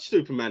have watched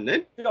Superman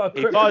then.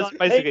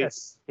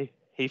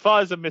 He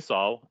fires a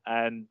missile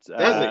and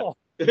does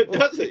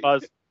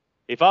it?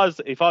 He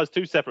fires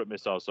 2 separate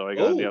missiles. Sorry,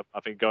 going in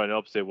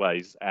opposite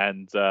ways,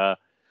 and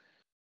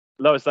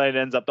Lois Lane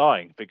ends up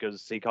dying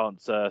because Superman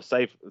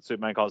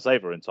can't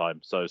save her in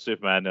time. So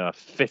Superman, in a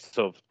fit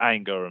of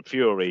anger and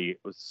fury,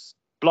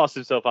 blasts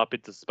himself up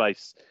into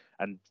space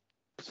and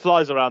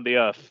flies around the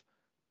Earth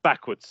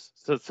backwards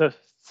to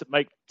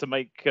make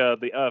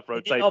the Earth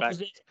rotate back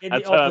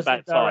and turn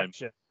back time.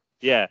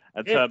 Yeah,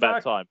 and turn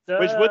back time,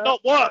 which would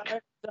not work.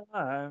 It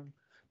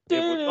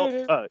would not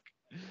work.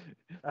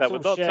 That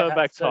would not turn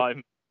back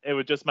time. It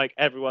would just make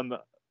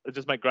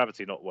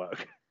gravity not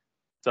work.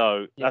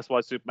 So that's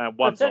why Superman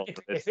 1's not on the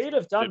list. If he'd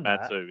have done Superman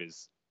that, 2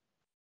 is.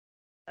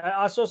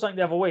 I saw something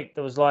the other week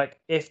that was like,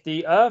 if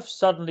the Earth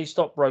suddenly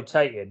stopped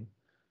rotating,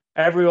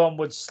 everyone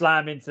would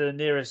slam into the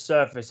nearest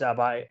surface at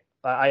about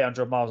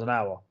 800 miles an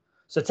hour.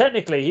 So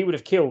technically, he would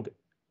have killed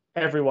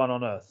everyone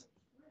on Earth.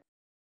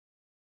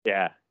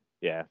 Yeah.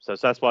 So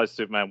that's why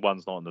Superman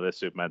 1's not on the list.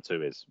 Superman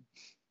 2 is.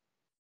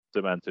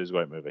 Superman 2 is a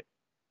great movie.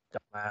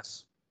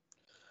 Dumbass.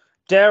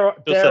 Dare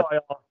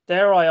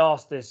I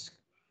ask this,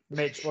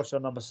 Mitch? What's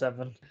your number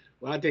 7?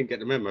 Well, I didn't get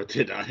the memo,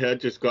 did I? I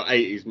just got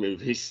 80s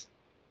movies.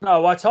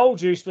 No, I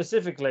told you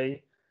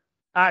specifically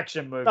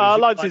action movies. No, I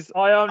liked his.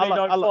 I only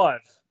know 5.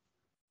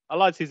 I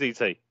liked his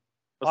ET.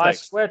 I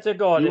swear to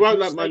God. You won't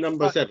like my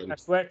number 7. I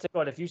swear to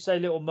God, if you say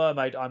Little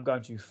Mermaid, I'm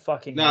going to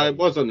fucking. No, it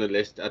was on the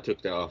list. I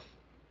took that off.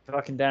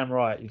 Fucking damn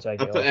right, you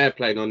take it. I put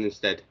Airplane on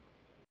instead.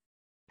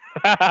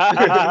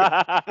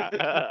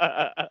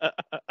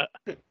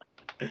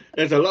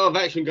 There's a lot of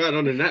action going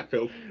on in that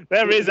film.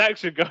 There is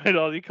action going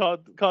on. You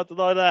can't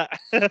deny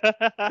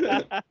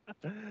that.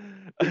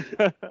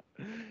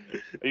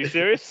 Are you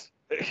serious?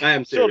 I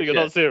am serious. Surely you're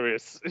not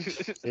serious.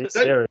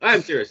 Serious. I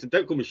am serious, and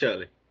don't call me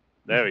Shirley.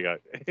 There we go.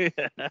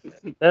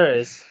 There it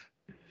is.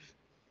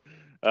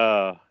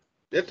 I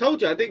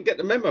told you I didn't get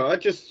the memo. I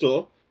just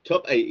saw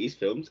top 80s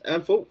films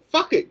and thought,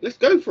 fuck it, let's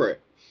go for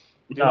it.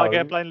 Do you like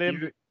Airplane,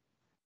 Liam?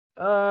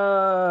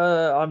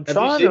 I'm Have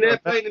trying you seen to.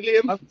 Airplane,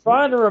 Liam? I'm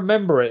trying to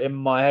remember it in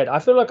my head. I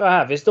feel like I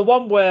have. It's the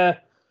one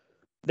where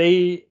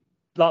the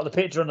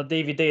picture on the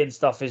DVD and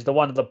stuff is the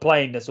one of the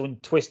plane that's all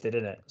twisted,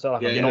 isn't it? So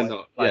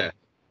yeah.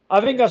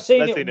 I think I've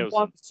seen Leslie it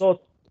Nielsen.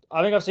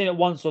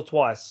 once or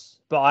twice,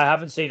 but I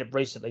haven't seen it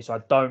recently, so I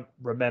don't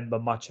remember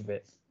much of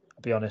it.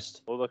 I'll be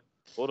honest. All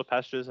the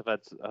passengers have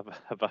had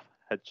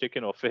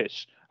chicken or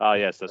fish. Oh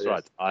yes, that's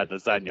right. I had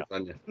lasagna.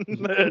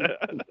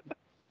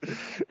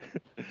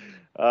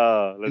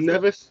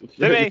 Nervous?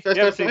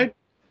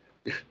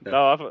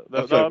 No, I've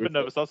been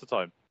nervous lots of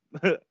time.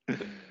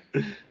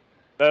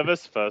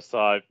 Nervous first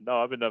time.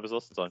 No, I've been nervous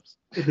lots of times.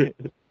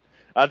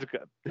 I had to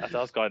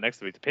ask the guy next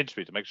to me to pinch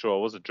me to make sure I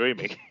wasn't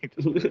dreaming. He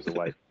just moves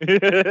away.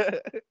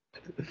 That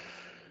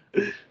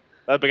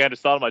began to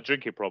start my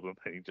drinking problem.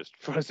 He just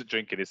throws a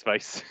drink in his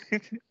face.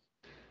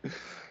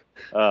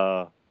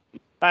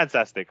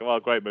 Fantastic. Well,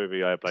 great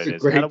movie Airplane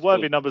is. And a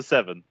worthy number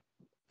 7.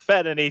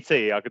 Better than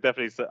E.T. I could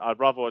definitely say I'd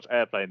rather watch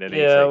Airplane than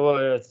E.T.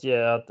 I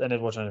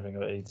didn't watch anything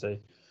about E.T.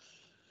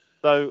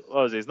 So,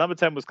 what was his? Number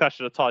 10 was Clash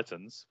of the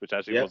Titans, which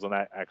actually was an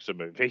action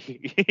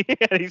movie.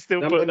 And he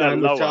still number put that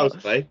 9 lower. was Child's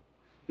Play.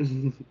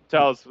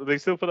 Charles, they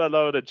still put that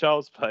lower than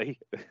Charles Play.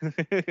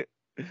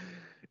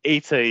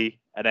 E.T.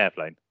 an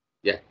Airplane.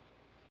 Yeah.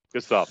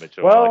 Good start,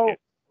 Mitchell. Well, I like it.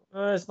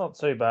 it's not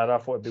too bad. I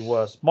thought it'd be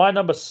worse. My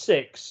number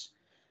 6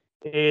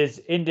 is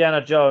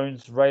Indiana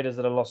Jones, Raiders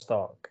of the Lost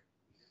Ark.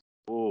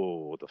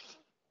 Ooh, the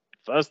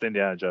first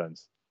Indiana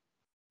Jones.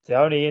 It's the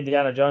only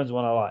Indiana Jones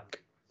one I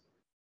like.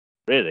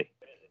 Really?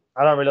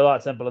 I don't really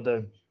like Temple of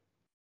Doom.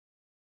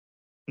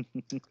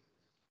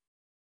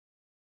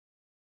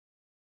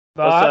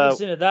 But I haven't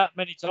seen it that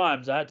many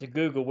times. I had to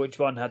Google which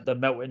one had the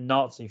melting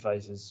Nazi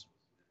faces.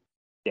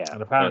 Yeah.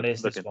 And apparently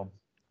it's this one.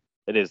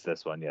 It is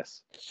this one,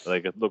 yes. So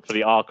they could look for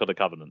the Ark of the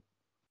Covenant.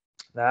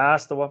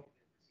 That's the one.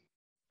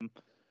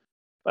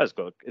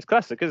 Well, it's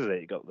classic, isn't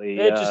it? You got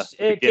the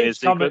it keeps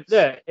coming.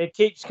 Yeah, it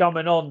keeps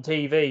coming on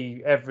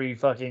TV every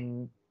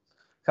fucking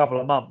couple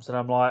of months, and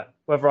I'm like,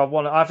 whether I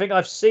want it. I think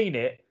I've seen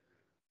it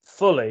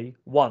fully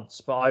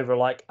once, but over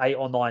like 8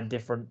 or 9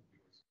 different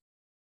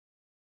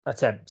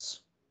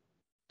attempts.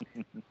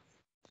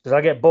 Because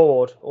I get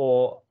bored,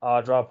 or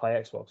I'd rather play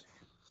Xbox.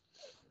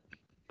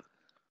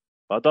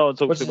 I don't want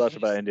to talk too much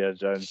about Indiana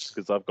Jones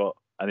because I've got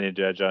an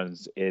Indiana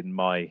Jones in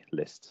my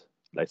list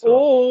later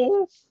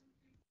on.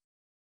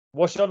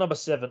 What's your number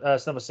 7?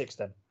 It's number 6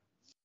 then.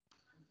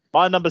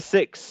 My number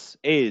 6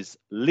 is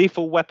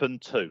Lethal Weapon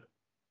 2.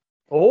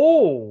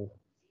 Oh,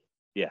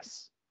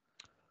 yes.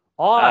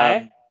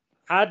 I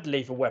had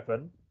Lethal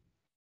Weapon,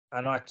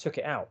 and I took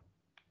it out.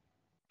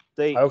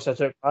 I also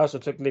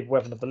took Lethal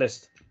Weapon off the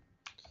list.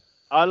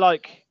 I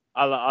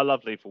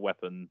love Lethal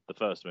Weapon, the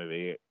first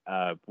movie,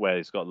 where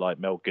he's got like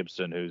Mel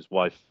Gibson, whose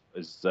wife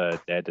is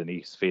dead, and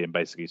he's feeling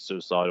basically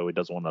suicidal. He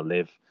doesn't want to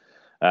live,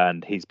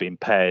 and he's been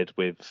paired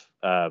with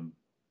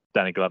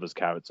Danny Glover's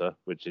character,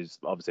 which is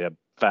obviously a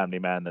family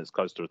man that's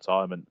close to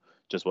retirement,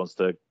 just wants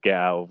to get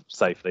out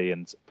safely,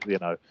 and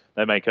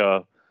they make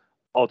a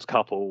odd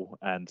couple,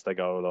 and they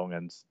go along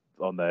and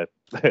on their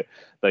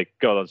they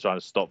go on trying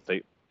to stop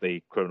the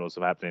criminals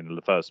from happening in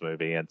the first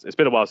movie. And it's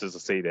been a while since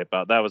I've seen it,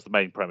 but that was the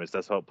main premise.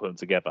 That's how I put them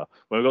together.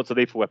 When we got to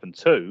Lethal Weapon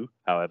 2,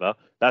 however,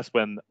 that's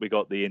when we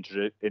got the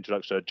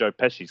introduction of Joe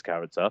Pesci's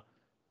character,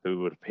 who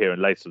would appear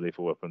in later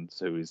Lethal Weapons,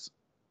 who is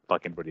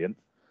fucking brilliant.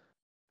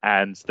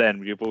 And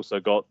then you've also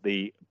got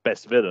the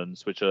best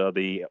villains, which are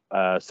the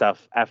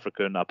South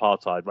African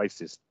apartheid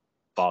racist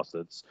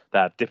bastards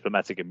that have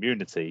diplomatic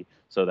immunity,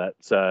 so that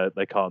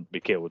they can't be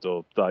killed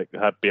or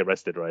be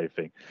arrested or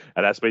anything.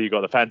 And that's where you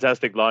got the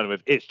fantastic line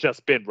with "It's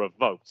just been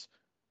revoked,"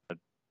 and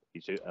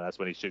that's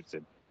when he shoots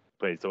him.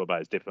 But he's talking about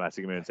his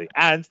diplomatic immunity.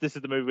 And this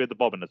is the movie with the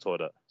bomb in the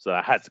toilet, so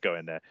I had to go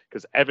in there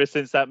because ever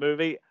since that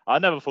movie, I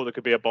never thought there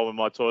could be a bomb in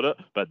my toilet,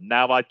 but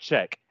now I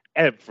check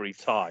every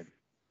time.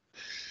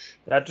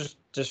 That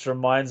just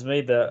reminds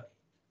me that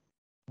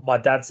my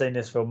dad's seen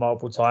this film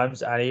multiple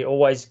times, and he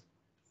always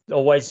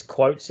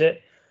quotes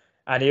it,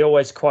 and he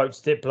always quotes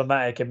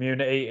diplomatic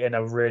immunity in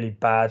a really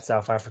bad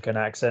South African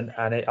accent,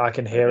 and I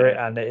can hear it,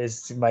 and it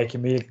is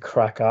making me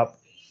crack up.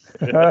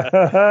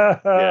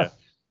 Yeah,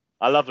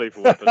 I love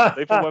Lethal Weapon.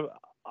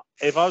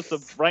 If I was to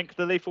rank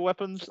the Lethal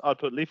Weapons, I'd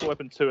put Lethal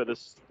Weapon 2 at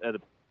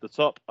the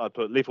top. I'd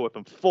put Lethal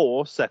Weapon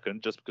 4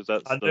 second, just because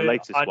that's the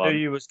latest one. I knew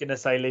you was going to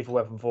say Lethal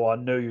Weapon 4. I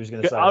knew you was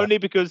going to say only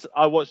that. Because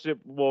I watched it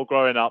more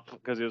growing up,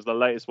 because it was the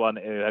latest one.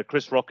 It had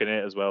Chris Rock in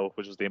it as well,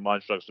 which was my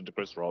introduction to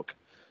Chris Rock,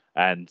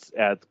 and it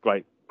had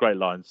great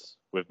lines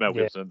with Mel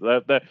Gibson.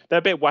 They're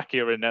a bit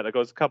wackier in there. There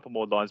goes a couple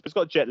more lines, but it's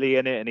got Jet Li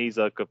in it, and he's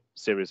a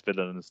serious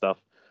villain and stuff.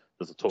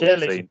 There's a torture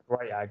scene.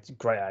 Great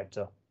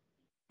actor.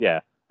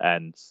 Yeah,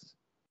 and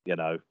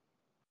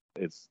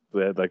it's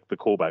the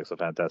callbacks are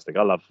fantastic.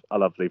 I love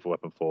Lethal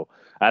Weapon 4,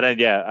 and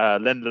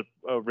then then the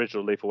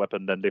original Lethal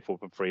Weapon, then Lethal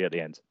Weapon 3 at the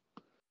end.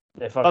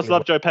 I just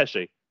love Joe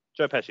Pesci.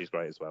 Joe Pesci's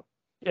great as well.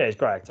 Yeah, he's a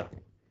great actor.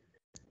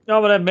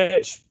 No, but then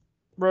Mitch,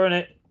 ruin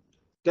it.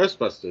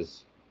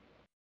 Ghostbusters.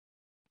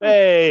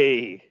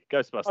 Hey,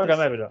 Ghostbusters. Okay,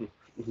 maybe not.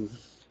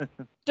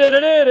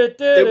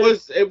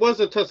 It was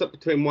a toss up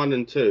between 1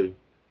 and 2,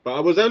 but I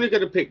was only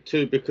going to pick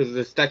 2 because of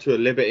the Statue of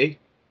Liberty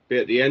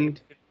bit at the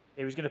end.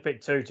 He was going to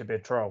pick 2 to be a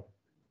troll.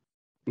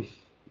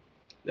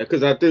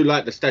 Because I do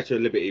like the Statue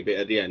of Liberty bit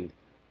at the end.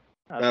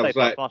 I was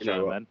like,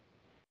 man.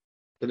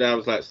 But then I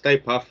was like, Stay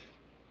Puff.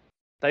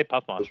 Stay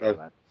Puff Marshmallow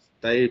Man.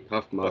 Stay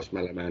Puff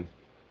Marshmallow Man.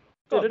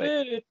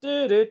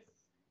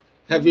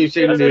 Have you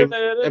seen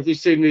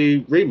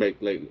the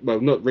remake?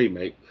 Not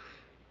remake.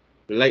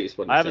 The latest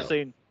one. I haven't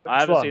seen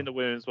the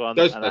women's one,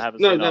 and I haven't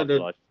seen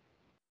Afterlife.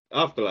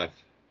 Afterlife.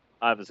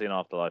 I haven't seen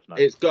Afterlife. No.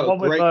 It's got a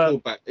great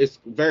callback. It's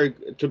very.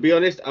 To be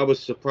honest, I was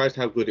surprised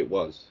how good it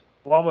was.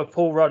 One with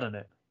Paul Rudd in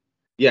it.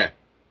 Yeah.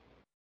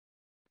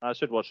 I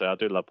should watch it. I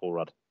do love Paul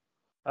Rudd.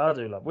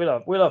 We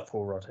love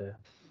Paul Rudd here.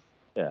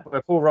 Yeah.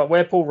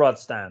 Where Paul Rudd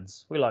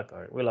stands. We love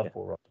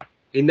Paul Rudd.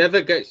 He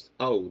never gets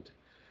old.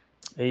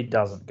 He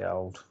doesn't get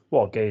old.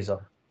 What a geezer.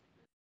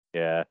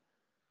 Yeah.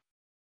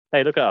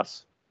 Hey, look at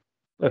us.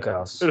 Look at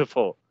us. Who'd have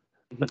thought?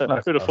 Who'd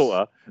have thought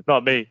her?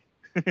 Not me.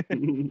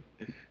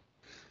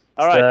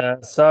 All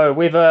right. So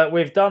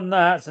we've done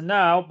that. So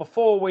now,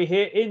 before we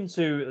hit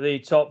into the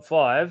top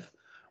 5,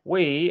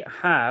 we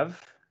have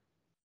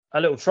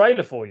a little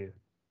trailer for you.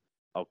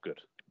 Oh, good.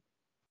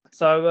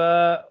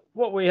 So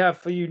what we have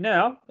for you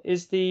now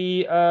is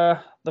the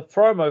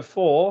promo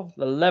for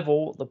the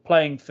Level the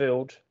Playing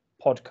Field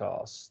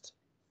podcast.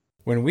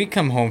 When we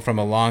come home from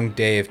a long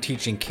day of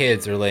teaching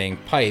kids or laying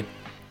pipe,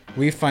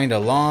 we find a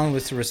long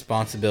list of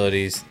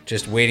responsibilities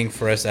just waiting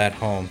for us at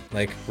home,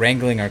 like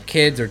wrangling our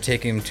kids or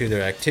taking them to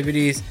their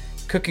activities,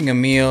 cooking a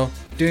meal,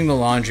 doing the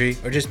laundry,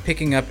 or just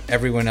picking up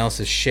everyone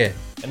else's shit.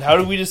 And how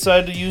did we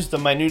decide to use the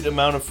minute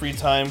amount of free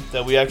time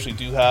that we actually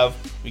do have?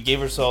 We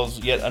gave ourselves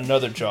yet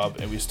another job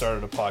and we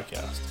started a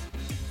podcast.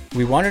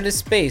 We wanted a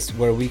space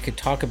where we could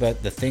talk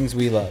about the things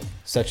we love,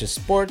 such as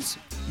sports,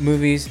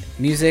 movies,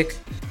 music,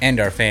 and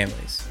our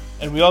families.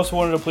 And we also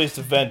wanted a place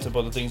to vent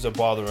about the things that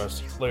bother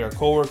us, like our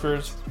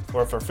coworkers,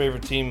 or if our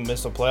favorite team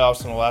missed the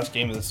playoffs in the last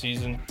game of the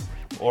season,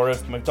 or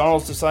if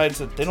McDonald's decides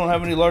that they don't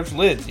have any large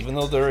lids, even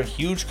though they're a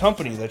huge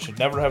company that should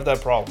never have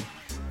that problem.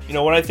 You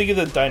know, when I think of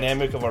the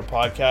dynamic of our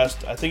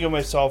podcast, I think of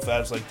myself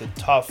as like the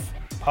tough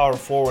power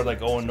forward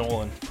like Owen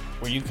Nolan,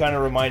 where you kind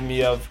of remind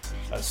me of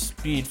a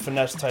speed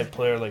finesse type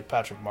player like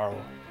Patrick Marleau.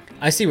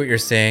 I see what you're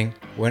saying.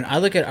 When I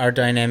look at our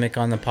dynamic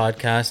on the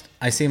podcast,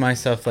 I see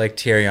myself like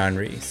Thierry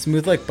Henry,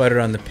 smooth like butter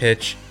on the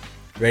pitch,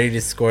 ready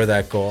to score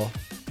that goal.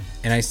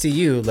 And I see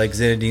you like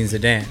Zinedine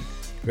Zidane,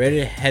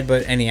 ready to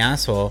headbutt any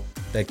asshole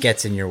that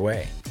gets in your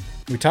way.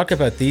 We talk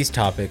about these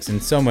topics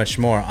and so much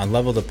more on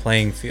Level the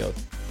Playing Field.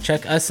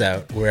 Check us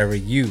out wherever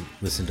you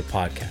listen to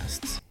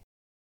podcasts.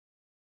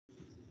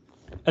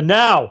 And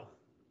now,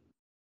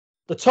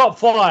 the top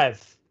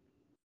 5.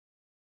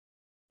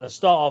 Let's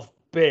start off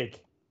big.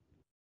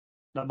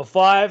 Number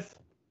 5,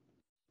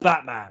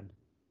 Batman.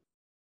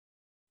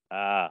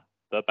 The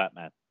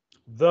Batman.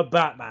 The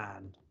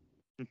Batman.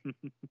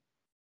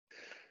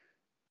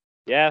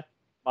 Yeah,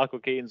 Michael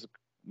Keaton's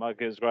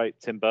great.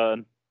 Tim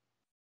Burton.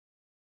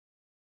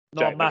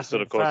 Not Jack a massive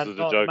Nicholson, of course, fan, is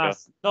the Joker.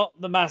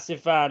 not the massive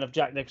fan of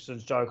Jack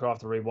Nicholson's Joker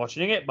after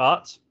rewatching it,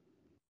 but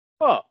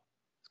What?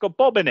 It's got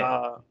Bob in it.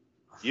 uh,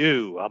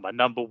 You are my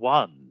number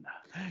one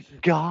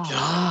guy.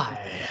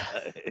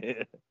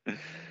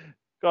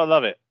 God, I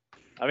love it.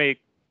 I mean,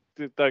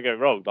 don't get me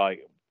wrong.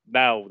 Like,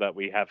 now that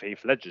we have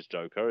Heath Ledger's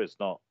Joker, it's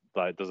not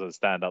like it doesn't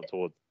stand up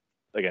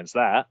against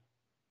that.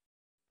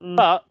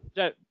 But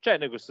Jack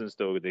Nicholson's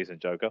still a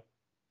decent Joker.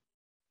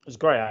 he's a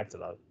great actor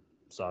though.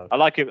 So I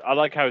like him. I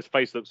like how his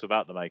face looks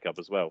without the makeup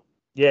as well.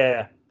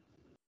 yeah,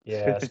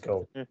 it's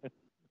cool.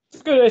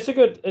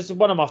 It's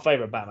one of my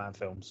favorite Batman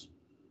films.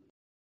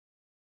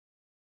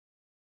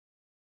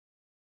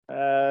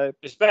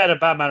 It's better than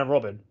Batman and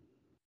Robin.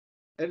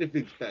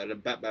 Anything's better than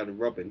Batman and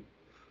Robin.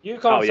 You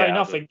can't say yeah,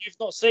 nothing. You've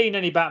not seen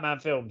any Batman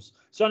films.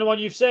 It's the only one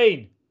you've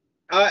seen.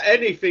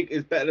 Anything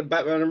is better than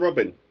Batman and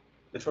Robin.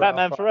 It's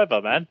Batman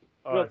Forever, man.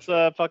 Alright.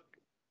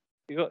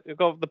 You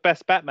got the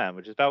best Batman,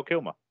 which is Val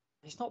Kilmer.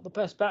 He's not the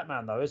best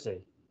Batman though, is he?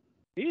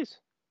 He is.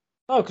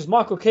 No, because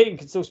Michael Keaton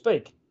can still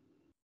speak.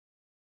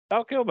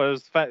 Val Kilmer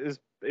is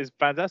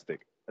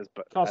fantastic.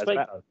 Can't speak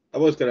though. I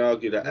was going to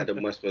argue that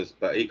Adam West was,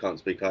 but he can't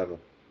speak either.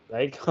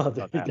 They can't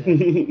do Okay.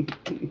 it.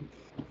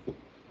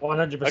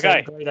 100%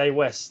 Okay. Grade A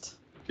West.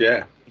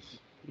 Yeah.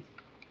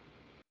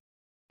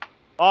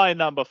 My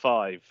number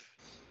 5.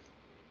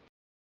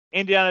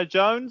 Indiana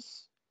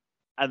Jones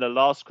and the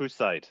Last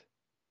Crusade.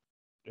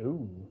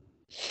 Ooh.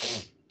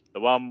 The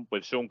one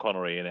with Sean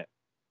Connery in it.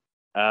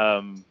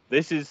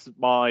 This is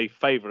my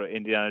favourite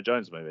Indiana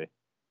Jones movie.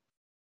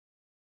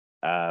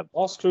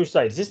 Last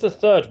Crusade. Is this the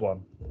third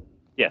one?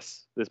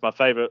 Yes, this is my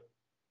favourite.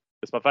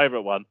 It's my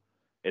favourite one.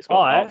 It's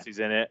got Nazis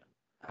in it.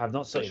 I have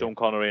not It's got seen Sean it.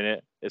 Connery in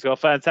it. It's got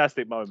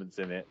fantastic moments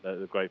in it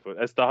that are great for it.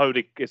 It's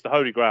the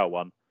Holy Grail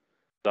one.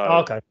 So, Oh,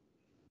 okay.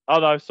 Oh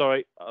no,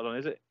 sorry. Hold on,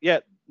 is it? Yeah.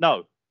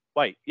 No.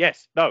 Wait.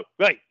 Yes. No.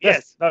 Wait.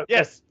 Yes. No.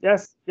 Yes.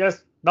 Yes.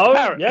 No.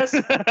 Parrot. Yes.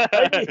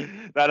 Maybe.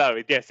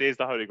 No. Yes, it is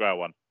the Holy Grail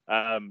one.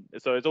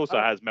 So it also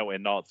Oh. has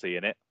Melting Nazi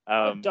in it.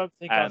 I don't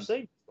think I've and-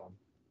 seen this one.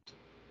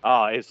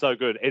 It's so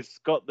good. It's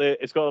got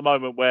the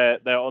moment where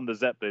they're on the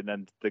Zeppelin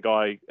and the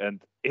guy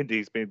and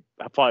Indy's been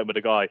fighting with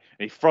the guy and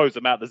he throws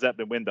him out the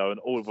Zeppelin window and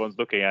all everyone's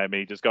looking at him.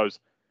 He just goes,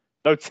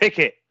 "No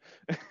ticket,"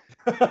 and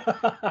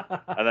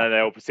then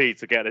they'll proceed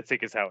to get the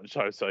tickets out and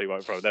show so he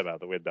won't throw them out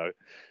the window.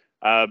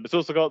 It's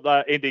also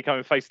got Indy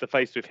coming face to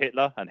face with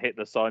Hitler and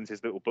Hitler signs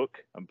his little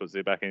book and puts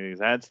it back in his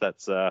hands.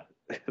 That's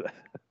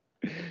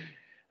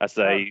that's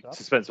a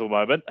suspenseful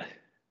moment.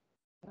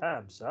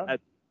 Damn, son.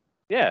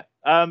 Yeah.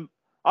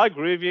 I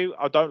agree with you.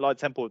 I don't like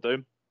Temple of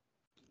Doom.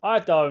 I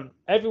don't.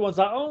 Everyone's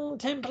like, oh,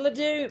 Temple of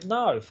Doom.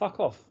 No, fuck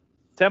off.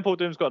 Temple of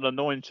Doom's got an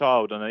annoying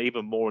child and an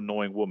even more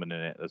annoying woman in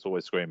it that's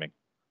always screaming.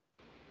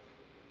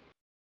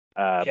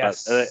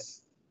 Yes. But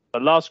The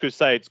Last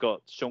Crusade's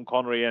got Sean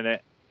Connery in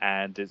it,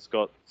 and it's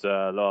got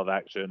a lot of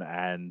action,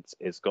 and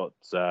it's got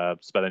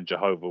spelling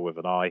Jehovah with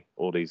an I.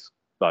 All these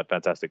like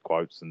fantastic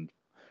quotes and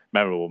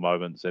memorable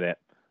moments in it.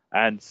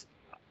 And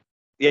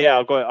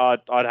yeah,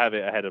 I'd have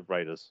it ahead of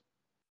Raiders.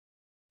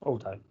 All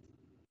day.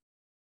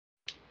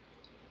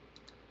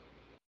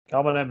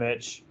 Come on then,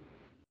 Mitch.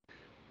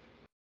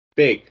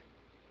 Big.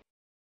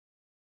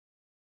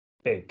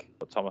 Big.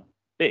 What, Tom?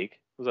 Big?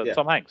 Was that Yeah.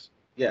 Tom Hanks?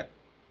 Yeah.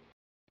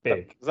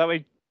 Big. Is that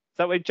when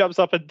he jumps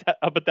up and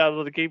down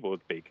on the keyboard?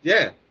 Big.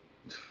 Yeah.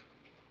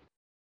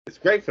 It's a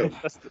great film.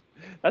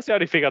 That's the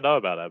only thing I know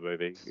about that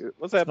movie.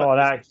 What's that It's not,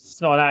 about?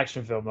 it's not an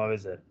action film, though,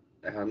 is it?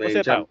 I mean, What's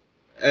it about?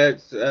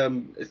 It's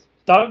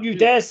Don't you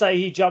dare say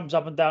he jumps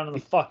up and down on the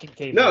fucking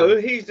keyboard. no,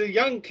 he's a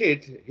young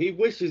kid. He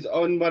wishes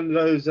on one of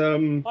those I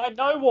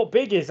know what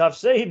Big is. I've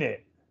seen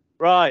it.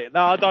 Right.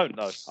 No, I don't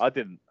know. I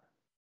didn't.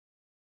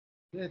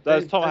 Yeah,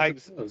 There's Tom that's a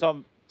Hanks.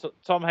 film.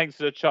 Tom Hanks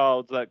is a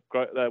child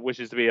that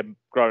wishes to be a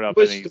grown up.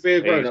 Wishes to be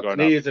a grown up,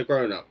 and he is a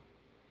grown up.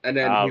 And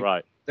then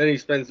right. then he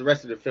spends the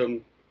rest of the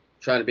film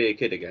trying to be a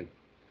kid again.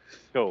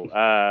 Cool.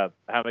 How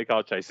many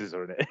car chases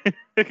are in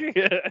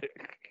it?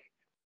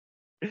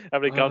 How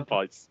many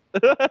gunfights?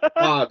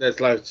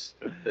 There's loads.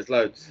 There's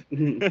loads.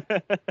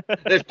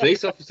 There's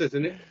police officers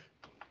in it.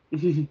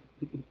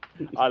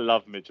 I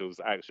love Mitchell's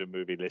action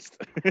movie list.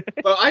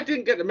 But I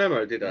didn't get the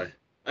memo, did I?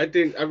 I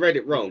didn't. I read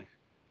it wrong.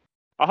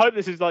 I hope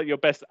this is like your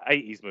best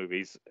 80s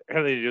movies.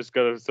 And then you just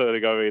gotta sort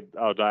of go in,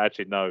 oh, no,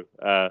 actually, no.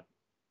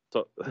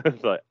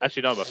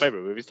 Actually, no, my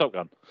favourite movie is Top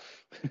Gun.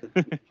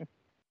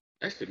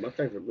 Actually, my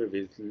favourite movie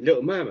is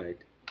Little Mermaid.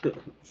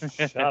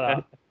 Shut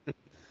up.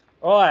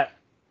 All right.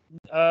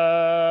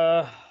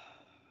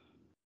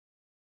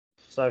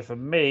 So for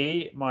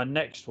me, my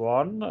next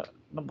one,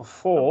 number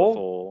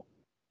four.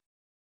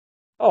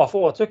 Oh, I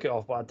thought I took it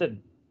off, but I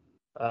didn't.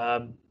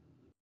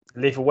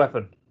 Lethal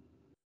Weapon.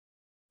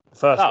 The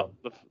first one.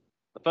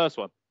 The first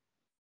one.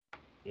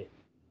 Yeah.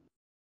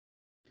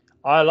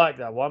 I like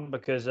that one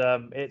because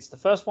it's the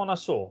first one I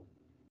saw.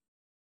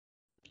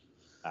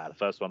 The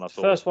first one I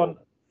saw.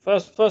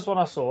 First one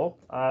I saw.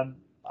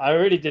 I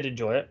really did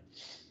enjoy it.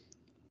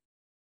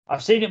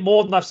 I've seen it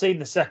more than I've seen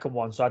the second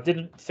one, so I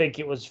didn't think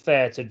it was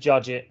fair to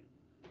judge it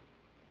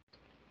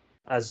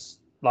as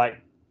like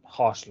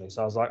harshly.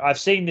 So I was like, I've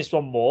seen this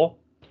one more,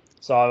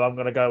 so I'm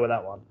gonna go with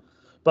that one.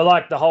 But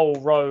like the whole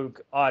rogue,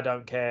 I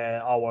don't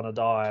care, I want to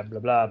die, and blah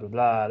blah blah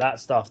blah, that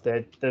stuff.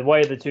 The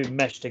way the two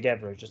mesh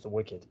together is just a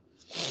wicked.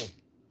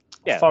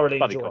 Yeah, I thoroughly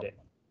buddy enjoyed cop. it.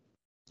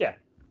 Yeah,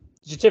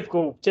 it's your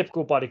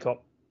typical buddy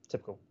cop.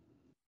 Typical.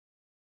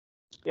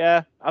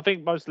 Yeah, I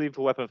think most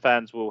Lethal Weapon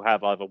fans will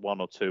have either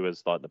 1 or 2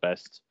 as like the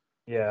best.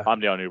 Yeah. I'm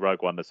the only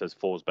rogue one that says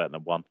 4's better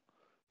than 1.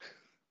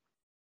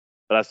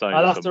 But that's only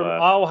I'll just have to.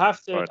 some, I'll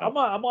have to. growing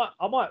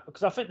I might,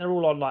 because I think they're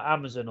all on like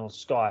Amazon or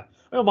Sky.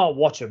 I might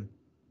watch them.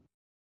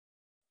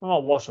 I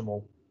might watch them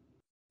all.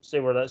 See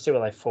where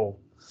they fall.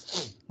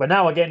 But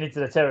now we're getting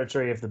into the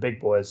territory of the big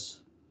boys.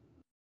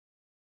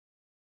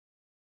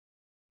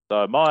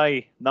 So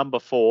my number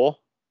 4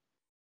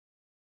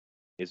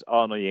 is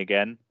Arnie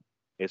again.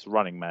 It's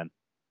Running Man.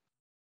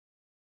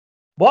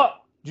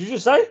 What did you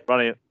just say?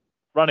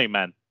 Running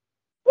Man.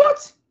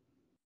 What?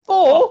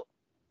 4?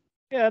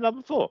 Yeah,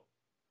 number 4.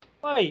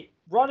 Wait,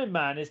 Running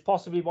Man is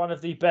possibly one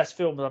of the best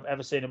films I've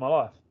ever seen in my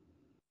life.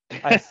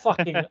 I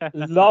fucking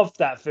love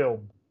that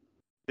film.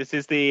 This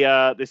is the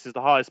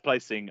highest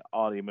placing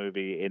Arnie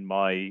movie in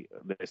my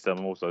list.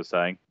 I'm also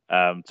saying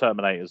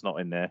Terminator's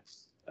not in there.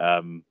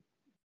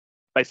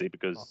 Basically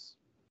because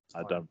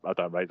I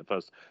don't rate the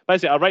first.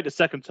 Basically, I rate the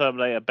second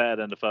Terminator better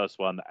than the first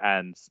one,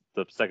 and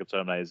the second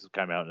Terminator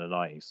came out in the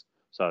 90s,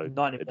 so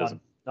 91. it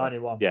doesn't.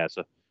 91. Yeah,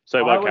 so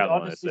it won't count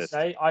on this list.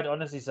 I'd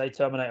honestly say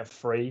Terminator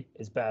 3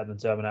 is better than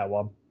Terminator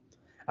 1,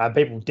 and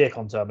people dick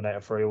on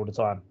Terminator 3 all the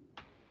time.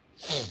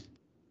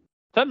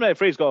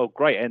 Terminator 3's got a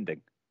great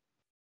ending.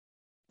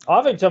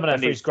 I think Terminator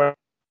 3 is great.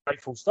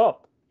 Full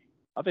stop.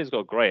 I think it's got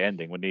a great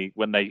ending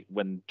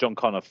when John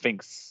Connor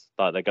thinks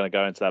that they're going to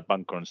go into that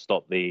bunker and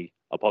stop the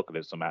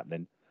apocalypse from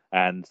happening,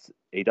 and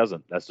he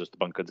doesn't. That's just a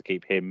bunker to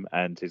keep him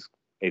and his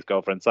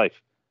girlfriend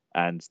safe,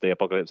 and the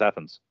apocalypse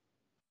happens.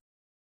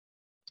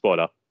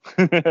 Spoiler.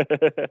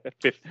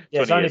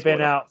 It's only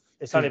been out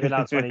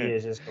 20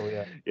 years. It's cool,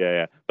 yeah.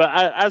 Yeah. But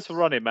as for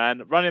Running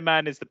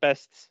Man is the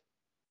best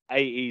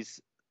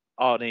 80s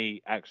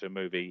Arnie action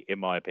movie in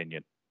my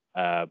opinion.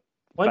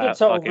 When did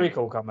Total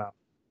Recall come out?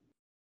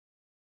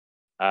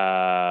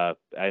 Either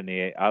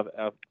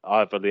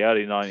the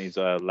early 90s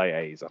or late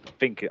 80s. I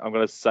think I'm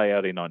going to say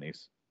early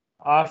 90s.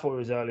 I thought it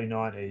was early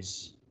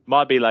 90s.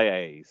 Might be late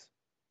 80s.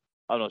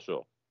 I'm not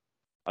sure.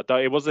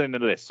 It wasn't in the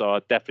list, so I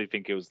definitely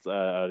think it was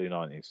early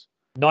 90s.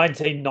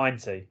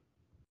 1990.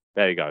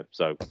 There you go.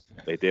 So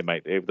it doesn't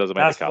make the cut.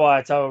 That's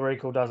why Total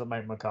Recall doesn't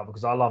make my cut,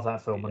 because I love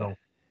that film and all.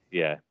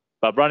 Yeah,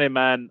 but Running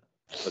Man,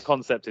 the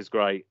concept is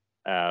great.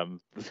 The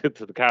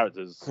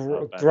characters,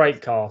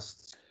 great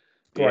cast.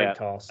 Great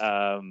cast.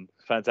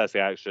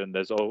 Fantastic action.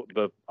 There's all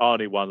the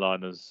Arnie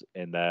one-liners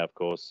in there, of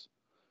course.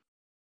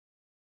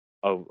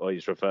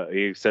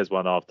 He says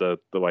one after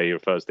the way he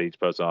refers to each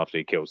person after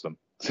he kills them.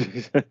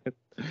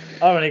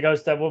 When he goes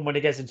to that one, when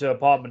he gets into an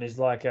apartment, he's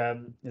like,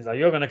 "You're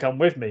going to come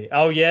with me."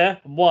 Oh yeah,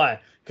 why?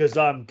 Because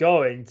I'm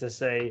going to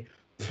say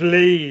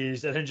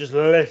please, and then just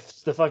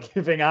lifts the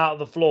fucking thing out of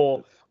the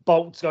floor.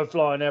 Bolts go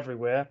flying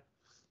everywhere.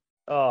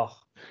 Oh,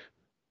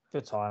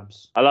 good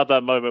times. I love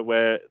that moment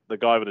where the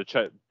guy with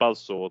the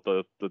buzzsaw,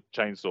 the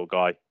chainsaw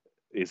guy,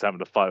 he's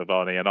having a fight with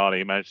Arnie, and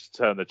Arnie managed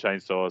to turn the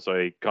chainsaw, so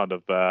he kind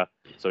of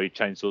he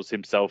chainsaws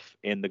himself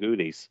in the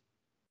Goonies.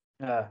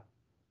 Yeah.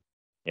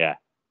 Yeah.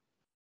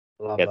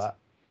 Love Yes. that.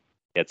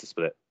 Gets a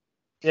split.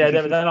 Yeah,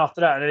 then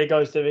after that, and then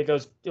he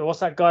goes,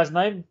 what's that guy's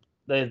name?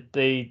 The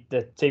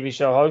TV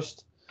show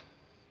host.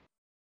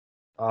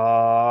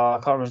 I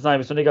can't remember his name.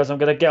 It's when he goes, I'm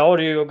going to get hold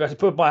of you. I'm going to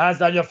put my hands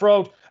down your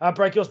throat and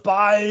break your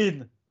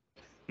spine.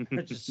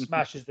 It just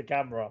smashes the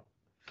camera.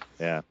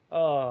 Yeah.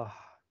 Oh,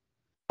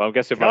 Well, I'm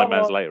guessing Running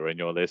Man's later in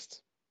your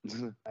list.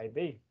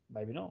 maybe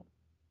not.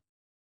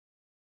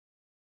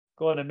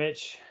 Go on, then,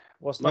 Mitch.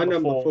 What's My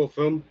number number 4? 4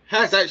 film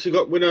has actually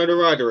got Winona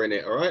Ryder in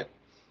it. All right.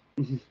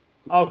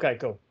 Okay,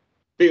 cool.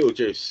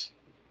 Beetlejuice.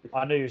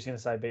 I knew you was going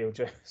to say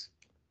Beetlejuice.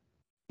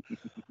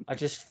 I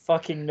just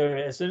fucking knew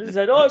it. As soon as he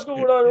said, "Oh, it's got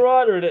Winona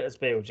Ryder in it," it's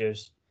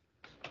Beetlejuice.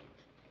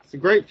 It's a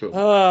great film.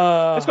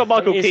 It's got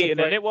Michael It is a Keaton in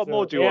great it. What film.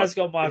 more do you It want? has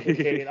got Michael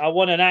Keaton. I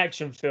want an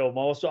action film.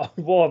 That's what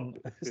I want.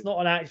 It's not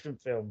an action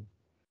film.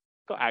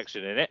 Got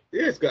action in it.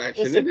 Yeah, it's got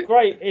action It's in a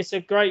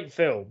it. great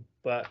film,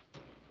 but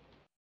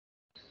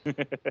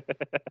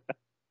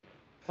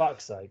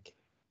fuck's sake.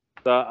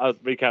 So I'll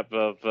recap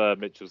of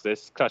Mitchell's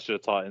list. Clash of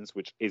the Titans,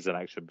 which is an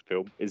action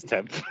film, is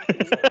 10th.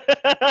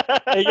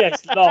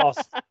 Yes,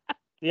 last.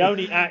 The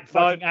only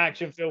fucking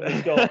action film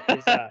we've got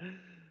is that.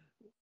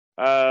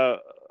 All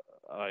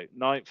right,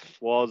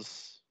 9th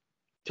was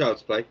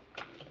Child's Play.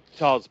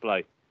 Child's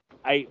Play.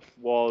 8th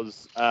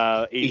was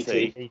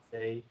E.T.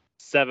 E.T.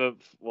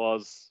 7th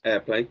was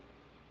Airplane.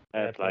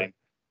 Airplane.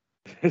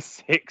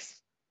 6th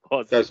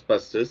was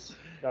Ghostbusters.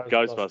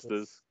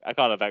 Ghostbusters. A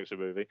kind of action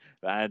movie.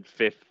 And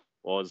 5th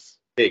was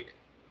Big.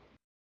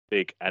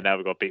 And now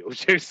we've got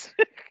Beetlejuice.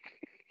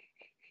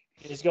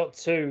 He's got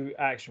 2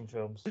 action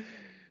films.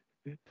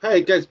 Hey,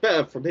 it gets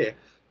better from here.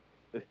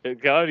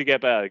 It can only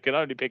get better. It can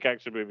only pick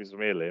action movies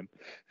from here, Liam.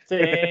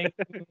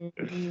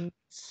 Things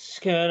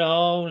can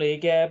only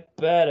get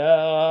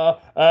better.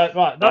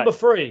 Right, number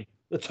 3.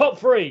 The top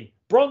 3.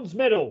 Bronze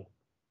medal.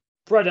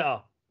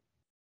 Predator.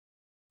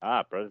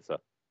 Predator.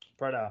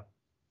 Predator.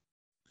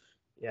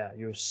 Yeah,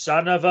 you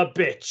son of a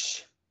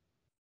bitch.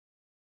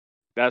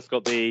 That's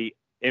got the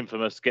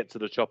infamous "Get to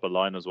the Chopper"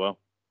 line as well.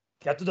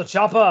 Get to the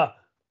chopper.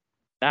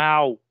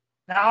 Now.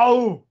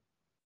 No.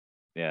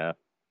 Yeah.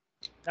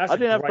 That's I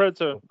didn't have great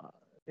Predator. film.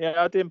 Yeah,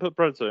 I didn't put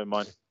Predator in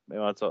mine. In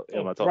my top.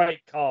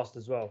 Great cast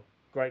as well.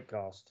 Great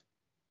cast.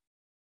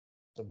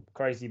 Some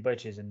crazy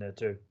bitches in there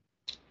too.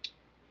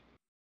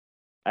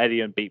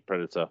 Alien beat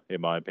Predator, in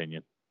my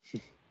opinion.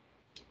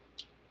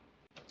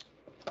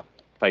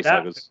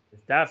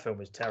 That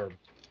film is terrible.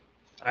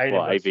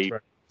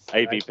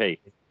 AVP.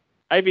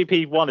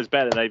 AVP 1 is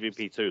better than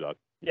AVP 2, though.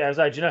 Yeah, I was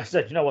like, do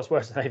you know what's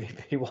worse than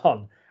AVP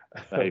 1?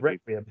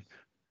 Requiem.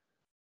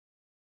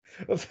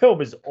 The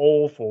film is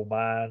awful,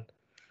 man.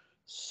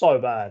 So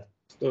bad.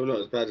 Still not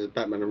as bad as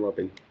Batman and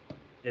Robin.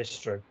 It's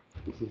true.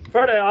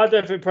 Predator, I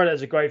don't think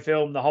Predator's a great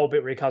film. The whole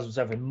bit where he covers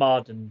himself in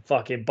mud and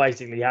fucking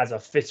basically has a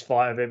fist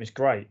fight of him is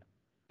great.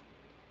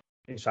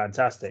 It's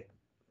fantastic.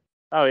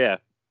 Oh, yeah.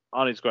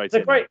 Arnie's great.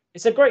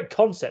 It's a great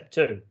concept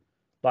too.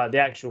 Like the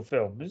actual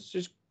film. It's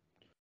just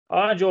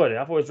I enjoyed it.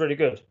 I thought it was really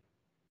good.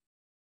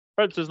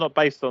 Predator's not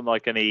based on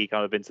like any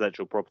kind of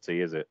intellectual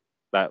property, is it?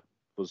 That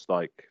was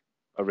like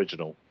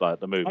original, like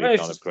the movie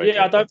kind of created.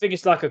 Yeah, I don't think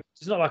it's not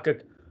like a.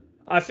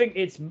 I think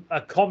it's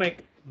a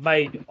comic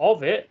made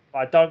of it.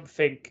 I don't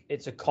think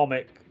it's a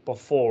comic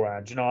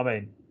beforehand. Do you know what I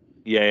mean?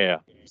 Yeah.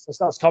 So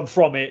that's come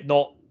from it,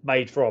 not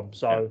made from.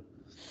 So yeah.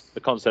 The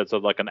concept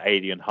of like an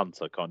alien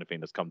hunter kind of thing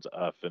that's come to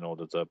Earth in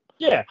order to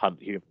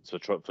hunt humans for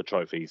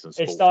trophies and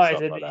sports. It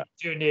started and stuff like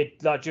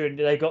during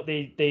they got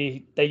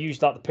they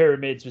used like the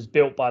pyramids was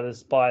built by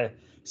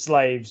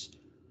slaves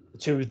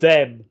to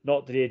them,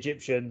 not to the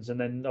Egyptians, and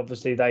then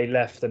obviously they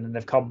left and then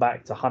they've come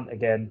back to hunt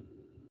again.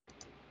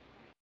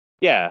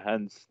 Yeah,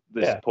 and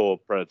this poor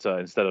Predator,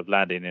 instead of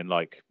landing in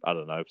like, I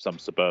don't know, some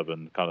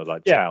suburban kind of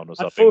like town or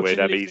something, we'd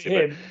have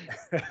easy.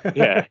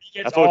 Yeah,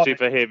 unfortunately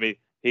for him,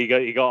 he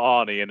got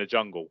Arnie in a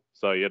jungle.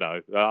 So, you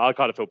know, I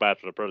kind of feel bad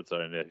for the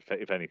Predator,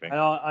 if anything. And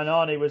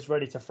Arnie was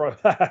ready to throw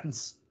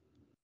hands.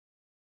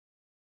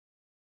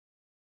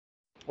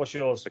 What's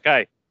yours?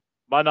 Okay,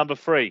 my number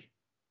 3,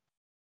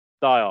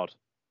 Die Hard.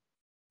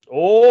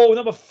 Oh,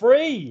 number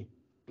 3.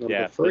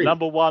 The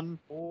number one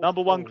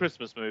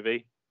Christmas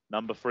movie.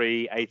 Number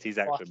 3, 80s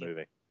action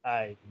movie.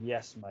 Hey,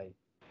 yes, mate.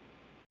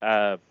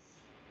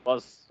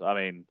 What's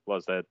there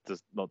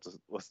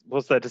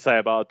to say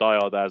about Die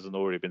Hard that hasn't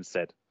already been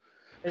said?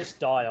 It's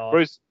Die Hard.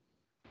 Bruce,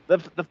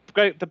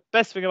 the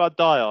best thing about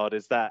Die Hard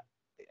is that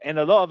in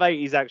a lot of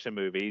 80s action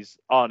movies,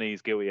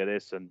 Arnie's guilty of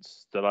this and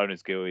Stallone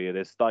is guilty of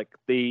this. Like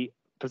the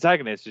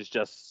protagonist is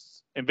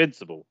just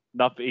invincible.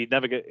 Nothing.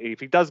 If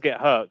he does get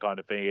hurt, kind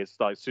of thing, it's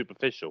like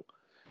superficial.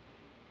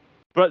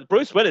 But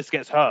Bruce Willis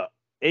gets hurt.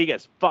 He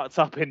gets fucked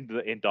up in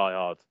Die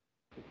Hard,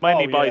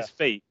 mainly by his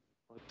feet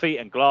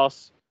and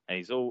glass, and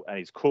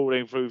he's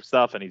crawling through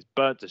stuff, and he's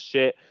burnt to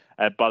shit.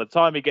 And by the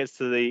time he gets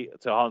to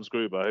Hans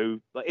Gruber,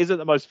 who isn't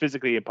the most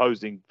physically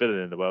imposing villain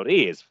in the world,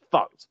 he is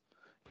fucked.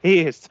 He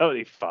is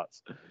totally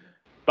fucked.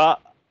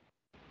 But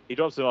He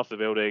drops him off the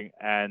building,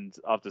 and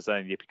after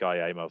saying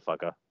 "Yippee-ki-yay,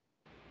 motherfucker,"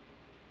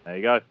 there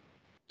you go.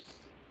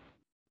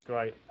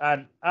 Great.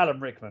 And Alan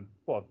Rickman,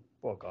 what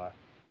a guy.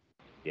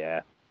 Yeah,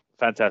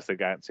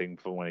 fantastic acting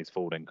for when he's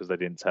falling, because they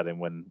didn't tell him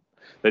when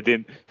they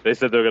didn't. They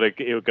said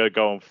he would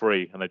go on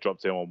 3, and they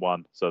dropped him on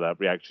 1. So that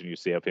reaction you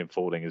see of him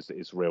falling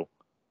is real.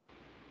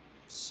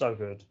 So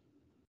good.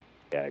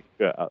 Yeah,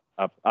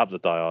 up the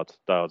Die Hard.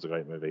 Die Hard's a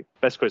great movie.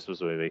 Best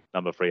Christmas movie.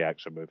 Number 3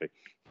 action movie.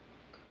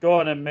 Go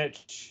on then,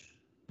 Mitch.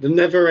 The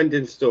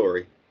Never-Ending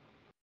Story.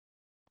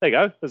 There you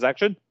go. There's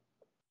action.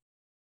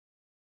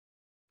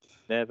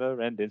 Never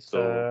ending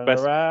story. Turn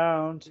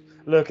around.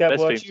 Look at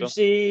best what theme you song.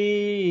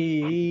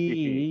 see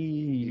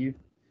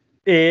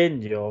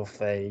in your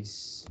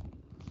face.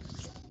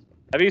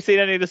 Have you seen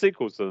any of the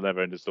sequels to the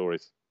Never Ending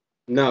Stories?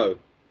 No,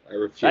 I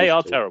refuse. They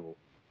are to. terrible.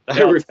 I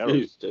They are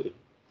refuse to.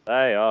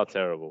 They are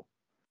terrible.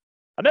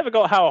 I never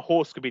got how a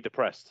horse could be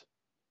depressed.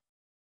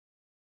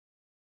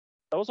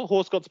 What's a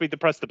horse got to be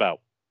depressed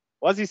about?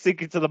 Why is he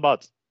sinking to the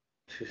mud?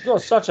 You've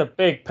got such a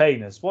big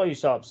penis. What are you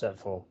so upset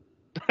for?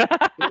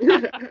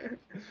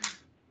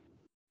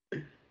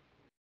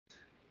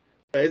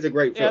 That is a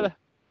great film. Yeah,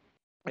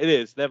 it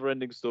is. Never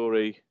Ending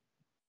Story.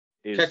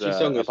 Is, Catchy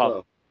song as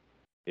well.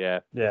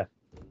 Yeah. Yeah.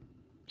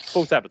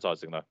 False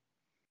advertising, though.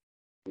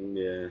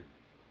 Yeah.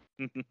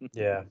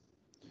 Yeah.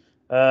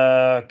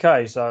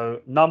 Okay, so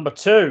number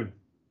 2.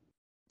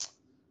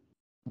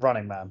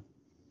 Running Man.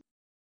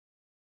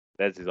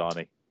 There's his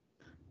Arnie.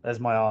 There's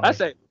my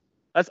Arnie.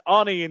 That's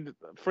Arnie in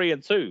 3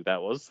 and 2.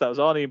 That was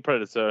Arnie in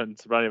Predator and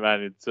Running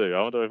Man in 2.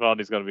 I wonder if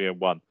Arnie's going to be in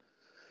 1.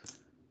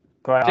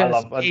 Great.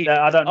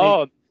 I don't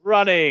need.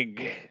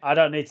 Running. I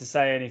don't need to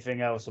say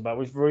anything else about.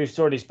 We've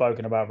already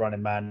spoken about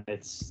Running Man.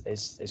 It's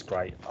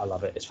great. I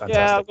love it. It's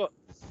fantastic. Yeah,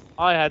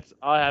 I had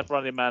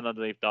Running Man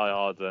underneath Die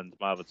Hard and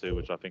my other 2,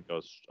 which I think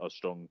are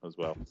strong as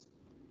well.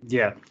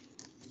 Yeah.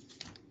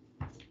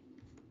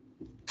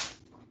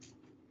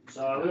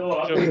 So we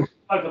all spoke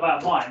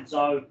about mine.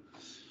 So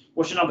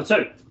what's your number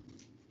 2?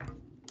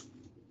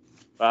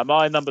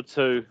 My number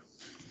 2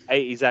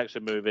 80s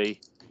action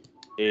movie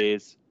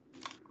is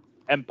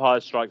Empire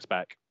Strikes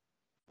Back.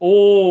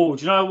 Oh,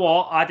 do you know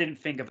what? I didn't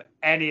think of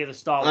any of the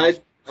Star Wars.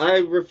 I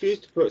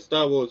refused to put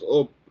Star Wars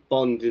or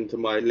Bond into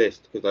my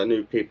list because I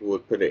knew people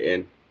would put it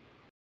in.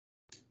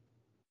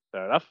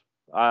 Fair enough.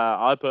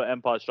 I put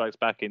Empire Strikes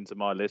Back into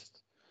my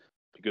list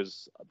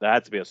because there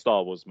had to be a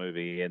Star Wars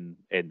movie in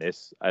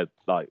this.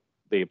 Like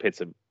the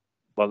epitome.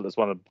 Well, that's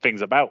one of the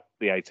things about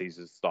the 80s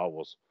is Star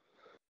Wars.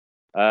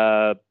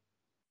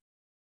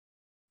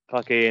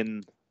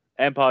 Fucking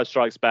Empire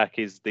Strikes Back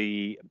is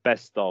the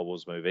best Star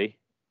Wars movie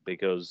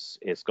because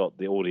it's got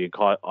all the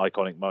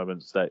iconic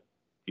moments that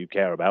you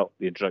care about.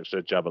 The introduction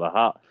of Jabba the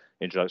Hutt,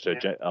 introduction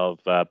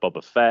of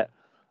Boba Fett.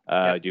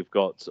 You've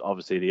got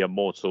obviously the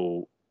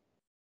immortal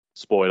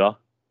spoiler,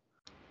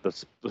 the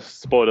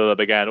spoiler that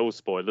began all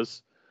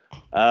spoilers,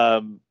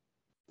 and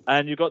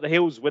you've got the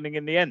Hills winning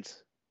in the end,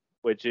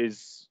 which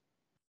is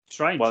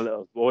Strange.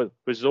 Which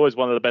is always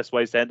one of the best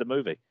ways to end a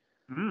movie.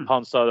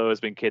 Han Solo has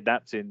been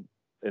kidnapped in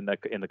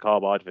the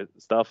carbide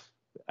stuff,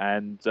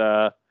 and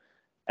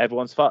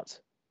everyone's fucked.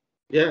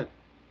 Yeah.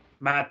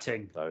 Mad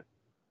thing. So,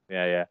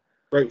 yeah.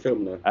 Great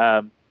film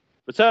though.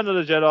 Return of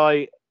the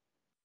Jedi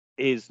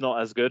is not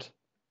as good.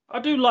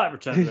 I do like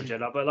Return of the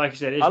Jedi, but like I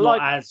said, it's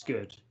not as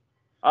good.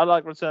 I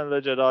like Return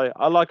of the Jedi.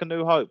 I like A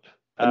New Hope.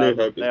 A New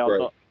Hope is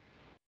great.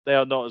 They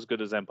are not as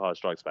good as Empire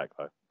Strikes Back,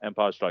 though.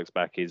 Empire Strikes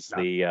Back is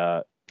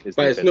the. It's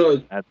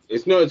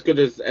not as good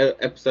as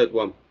Episode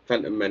 1,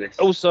 Phantom Menace.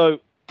 Also,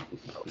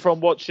 from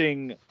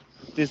watching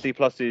Disney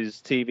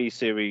Plus's TV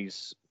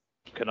series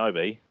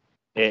Kenobi,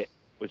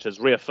 which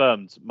has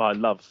reaffirmed my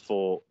love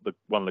for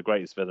one of the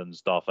greatest villains,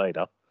 Darth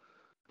Vader.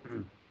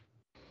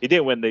 He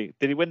didn't win Did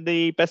he win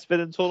the best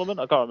villain tournament?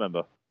 I can't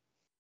remember.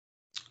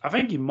 I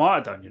think he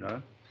might have done.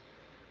 Can't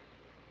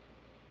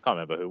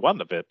remember who won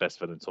the best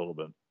villain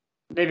tournament.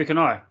 Neither can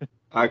I.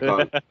 I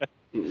can't.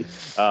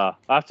 I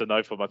have to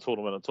know for my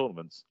tournament of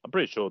tournaments. I'm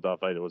pretty sure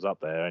Darth Vader was up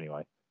there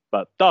anyway.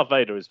 But Darth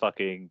Vader is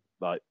fucking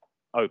like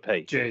OP.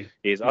 He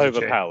is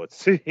overpowered.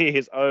 He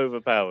is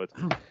overpowered.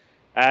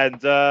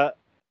 And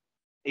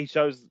he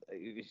shows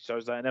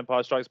that in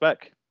Empire Strikes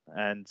Back.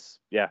 And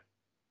yeah,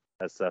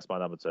 that's my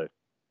number 2.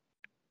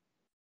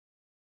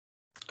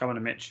 Come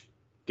on, Mitch.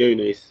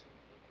 Goonies.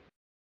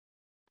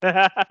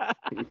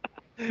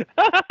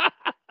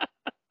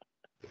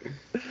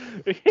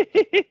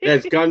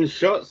 There's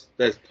gunshots.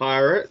 There's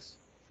pirates.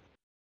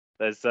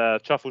 There's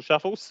truffle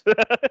shuffles.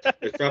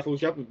 There's truffle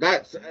shuffles.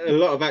 That's a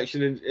lot of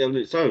action on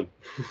its own.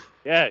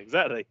 Yeah,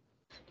 exactly.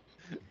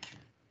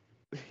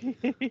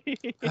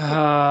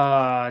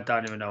 I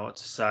don't even know what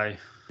to say.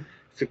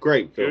 It's a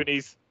great film.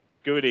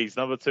 Goonies,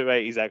 number 2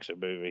 80s action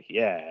movie.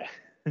 Yeah.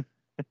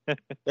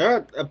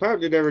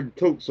 Apparently there are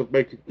talks of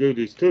making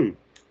Goonies 2.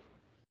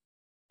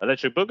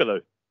 Electric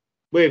Boogaloo.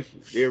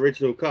 With the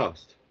original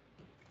cast.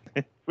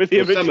 With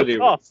the original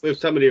cast? With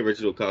some of the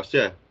original cast,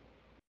 yeah.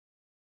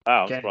 Oh,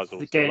 I'm surprised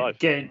it's still alive.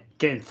 Getting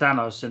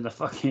Thanos in the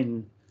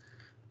fucking...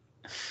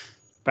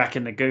 back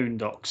in the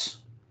Goondocks.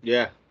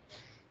 Yeah.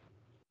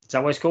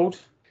 that what it's called?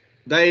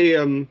 They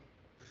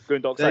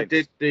Boondock they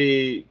Saints.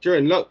 did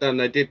during lockdown.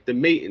 They did the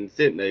meetings,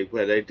 didn't they?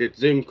 Where they did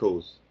Zoom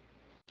calls.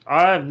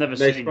 I've never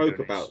They seen spoke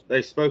Goonies.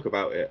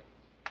 about it.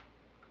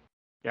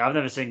 Yeah, I've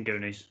never seen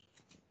Goonies.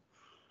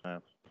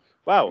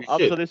 Wow, You up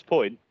should. to this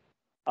point,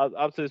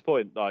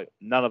 like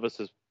none of us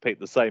has picked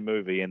the same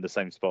movie in the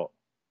same spot.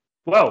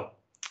 Well,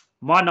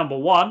 my number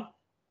one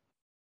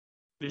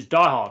is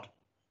Die Hard.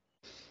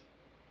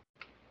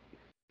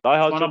 Die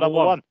Hard's my your number number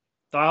one. one.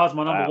 Die Hard's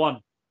my number Wow.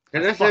 one.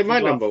 Can I That's say fucking my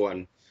rough. number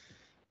one?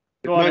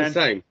 Go on, Mine's the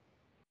then. same. Oh,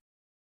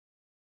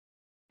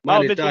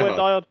 Mine is Mitchell Die went Hard.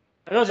 Die Hard.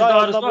 Yours is Die Die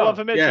Hard Hard's as number well. one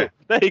for Mitchell. Yeah.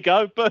 There you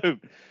go.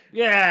 Boom.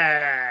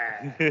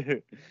 Yeah.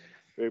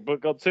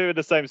 We've got two in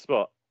the same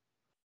spot.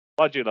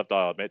 Why do you love Die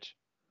Hard, Mitch?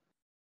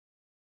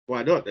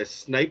 Why not? There's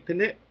Snape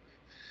in it.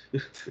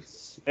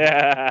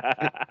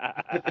 Yeah.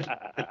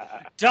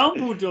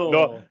 Dumbledore.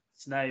 No.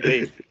 Snape.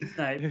 Lee.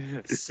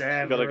 Snape.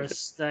 Severus Gotta-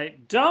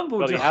 Snape. Got the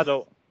Dumbledore.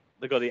 adult.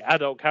 They got the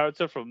adult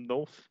character from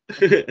North.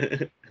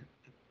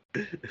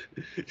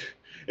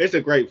 It's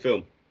a great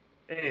film.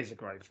 It is a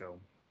great film.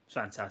 It's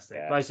fantastic.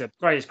 Yeah. Like I said,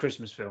 greatest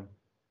Christmas film.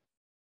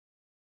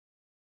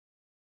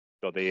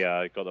 Got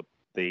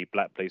the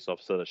black police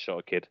officer that shot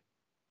a kid.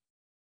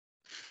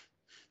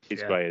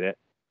 He's Yeah. great in it.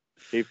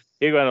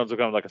 He went on to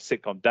become like a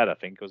sitcom dad. I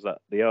think was that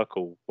the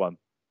Urkel one.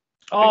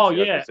 Oh it's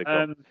the yeah.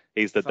 Urkel sitcom.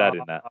 He's the dad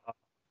in that.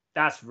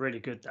 That's really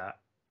good. That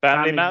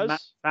Family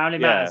Matters. Family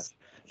Yeah. Matters.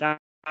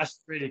 That's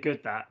really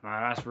good. That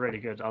man. That's really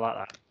good. I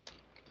like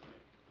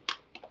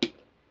that.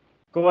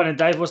 Go on, then,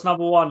 Dave. What's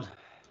number one?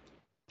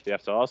 You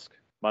have to ask.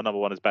 My number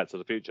one is Back to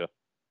the Future.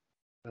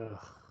 Ugh.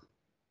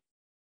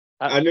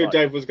 I knew Right.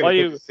 Dave was Why going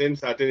to you- put this in,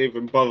 so I didn't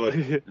even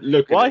bother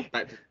looking Why? at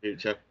Back to the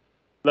Future.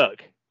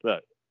 Look.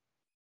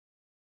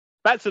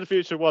 Back to the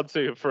Future 1,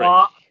 2, and 3.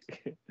 What?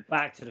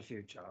 Back to the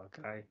Future.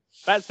 Okay.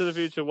 Back to the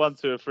Future 1,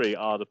 2, and 3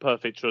 are the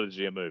perfect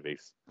trilogy of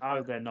movies.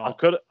 No, they're I not.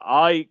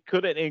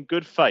 couldn't in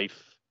good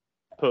faith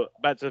put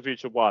Back to the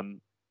Future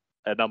 1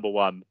 at number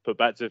 1, put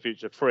Back to the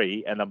Future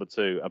 3 at number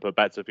 2, and put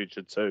Back to the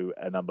Future 2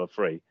 at number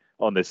 3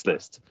 on this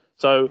list.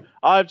 So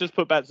I've just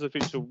put Back to the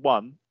Future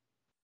 1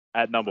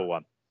 at number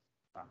 1.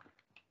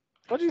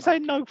 What do you say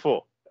no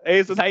for?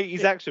 It's an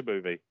 80s action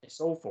movie. It's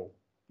awful.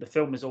 The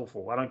film is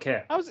awful. I don't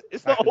care.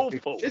 It's Back not to the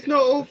awful. It's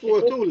not awful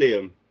at all,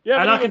 Liam.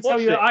 Yeah, And I can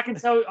tell you, I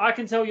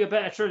can tell you a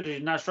better trilogy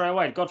than that straight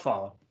away.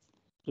 Godfather.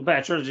 A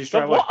better trilogy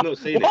straight away. What? I've not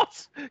seen it.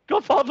 What?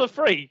 Godfather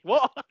 3?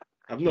 What?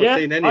 I've not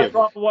seen any of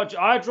it.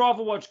 I'd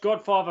rather watch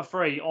Godfather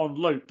 3 on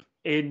loop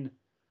in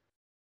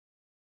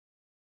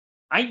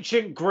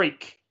ancient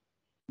Greek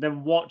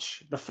than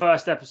watch the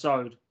first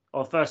episode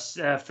or first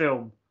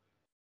film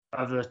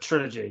of the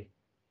trilogy.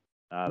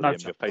 No Liam, your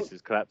chance. face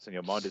is collapsed and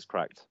your mind is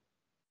cracked.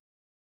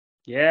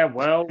 Yeah,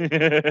 well, Why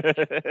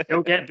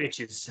you'll get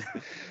bitches.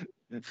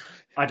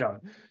 I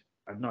don't.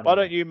 I'm not.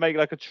 don't you make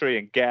like a tree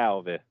and get out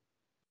of it?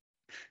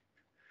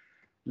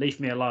 Leave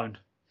me alone.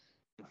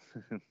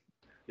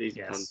 These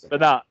Yes. cunts.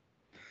 But nah,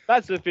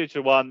 Back to the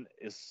Future 1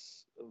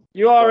 is...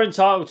 You are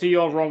entitled to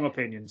your wrong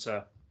opinion,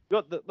 sir.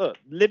 Look,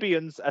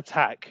 Libyans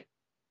attack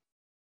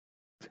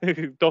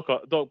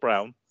Doc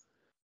Brown.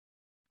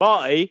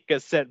 Marty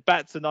gets sent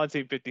back to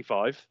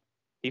 1955.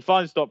 He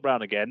finds Doc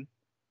Brown again.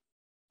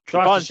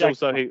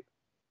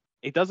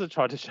 He doesn't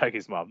try to shag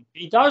his mum.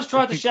 He does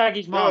try to shag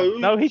his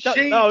mum. No, he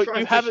doesn't. She No, tries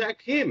you to haven't.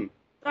 shag him.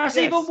 That's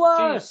Yes, even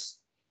worse.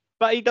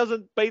 But he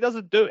doesn't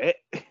do it.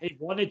 He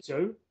wanted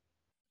to.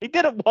 He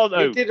didn't want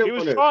to. He didn't was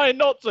want to. trying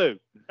not to.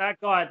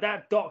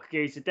 That Doc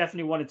geezer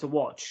definitely wanted to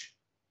watch.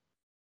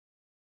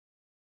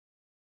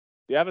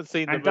 You haven't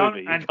seen the And don't-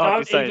 movie. You and can't don't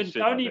be saying even-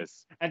 shit don't like even-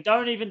 this. And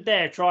don't even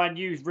dare try and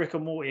use Rick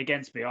and Morty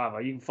against me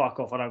either. You can fuck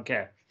off. I don't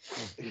care.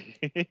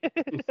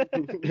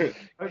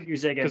 Don't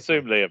use it against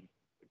Consume me. Liam.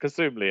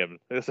 Consume Liam.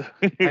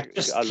 I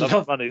just I love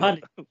love money.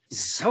 money.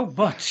 So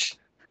much.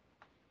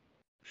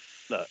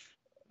 Look,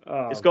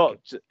 Oh, It's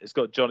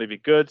got Johnny Be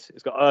Good.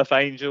 It's got Earth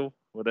Angel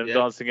with them Yeah.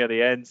 dancing at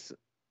the end.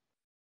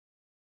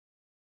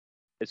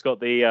 It's got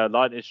the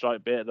lightning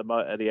strike bit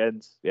at the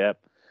end. Yeah.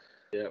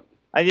 Yeah.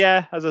 And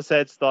yeah, as I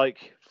said,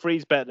 like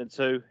 3's better than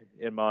 2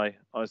 in my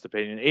honest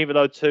opinion. Even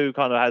though 2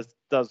 kind of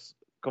does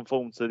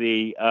conform to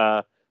the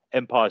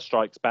Empire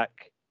Strikes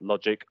Back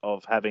logic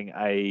of having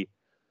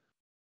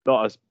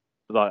not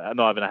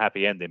having a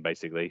happy ending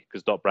basically,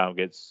 because Doc Brown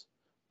gets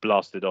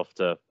blasted off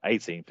to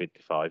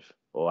 1855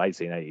 or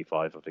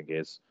 1885, I think it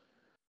is.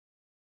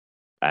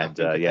 And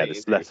I think yeah,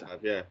 it's there's less. 1885,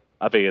 yeah.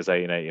 I think it's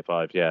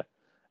 1885, yeah,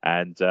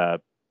 and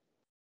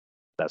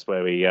that's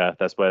where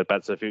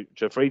Back to the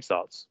Future 3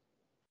 starts,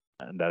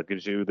 and that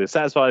gives you the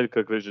satisfying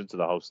conclusion to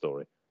the whole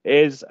story. It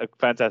is a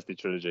fantastic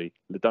trilogy.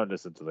 Don't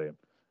listen to Liam.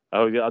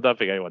 Oh, yeah, I don't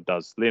think anyone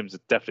does. Liam's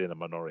definitely in the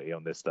minority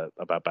on this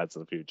about Back to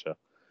the Future,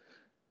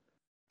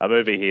 a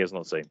movie he has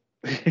not seen.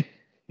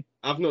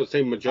 I've not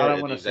seen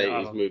majority wanna of these see 80s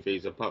either.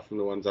 movies apart from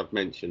the ones I've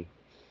mentioned.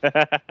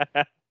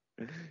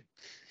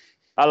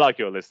 I like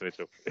your list,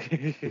 Mitchell.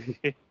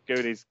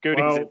 Goonies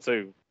Well- at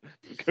 2.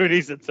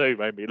 Goonies at 2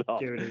 made me laugh.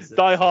 Goonies at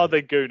Die 2. Hard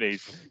then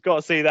Goonies. Got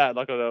to see that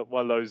like on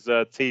one of those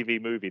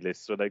TV movie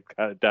lists when they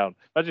count it down.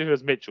 Imagine if it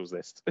was Mitchell's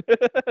list.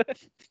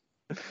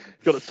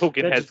 Got the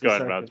talking They're heads just the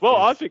going around. Well,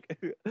 I think.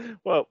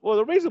 Well,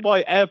 the reason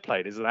why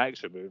Airplane is an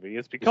action movie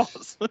is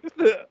because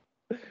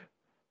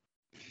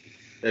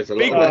There's a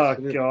Big lot Oh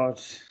of that.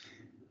 God.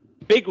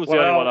 Big was the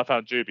only Well- one I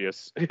found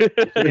dubious. Yeah,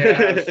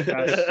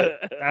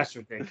 that's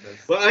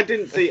ridiculous. Well, I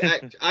didn't see.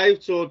 I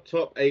saw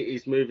top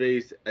 80s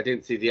movies. I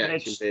didn't see the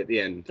action bit at the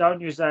end.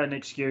 Don't use that as an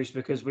excuse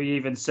because we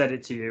even said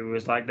it to you. It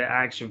was like the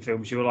action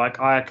films. You were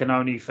like, I can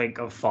only think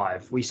of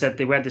 5. We said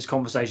we had this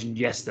conversation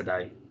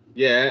yesterday.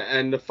 Yeah,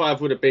 and the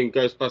 5 would have been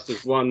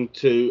Ghostbusters 1,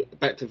 2,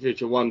 Back to the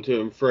Future 1,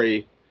 2, and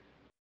 3.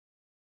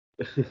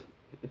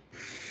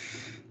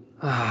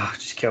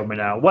 Just kill me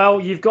now. Well,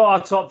 you've got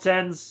our top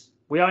 10s.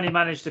 We only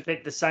managed to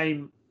pick the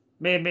same.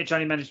 Me and Mitch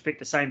only managed to pick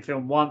the same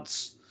film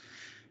once.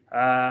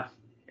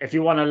 If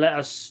you want to let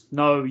us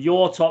know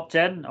your top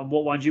 10 and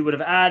what ones you would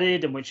have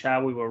added and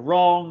how we were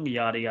wrong,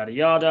 yada, yada,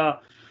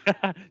 yada.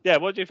 Yeah,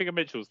 what do you think of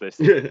Mitchell's list?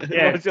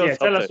 Yeah, What's your top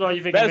tell us 10? what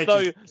you think of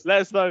Mitchell's.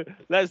 Let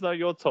us know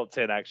your top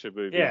 10 action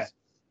movies. Yeah.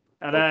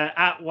 And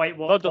at Wait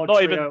What Pod Not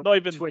Trio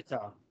even Twitter.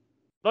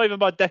 Not even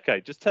by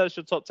decade. Just tell us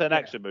your top 10 Yeah.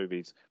 action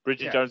movies.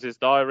 Bridget Yeah. Jones's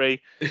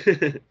Diary,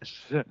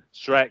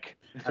 Shrek,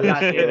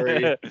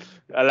 Aladdin.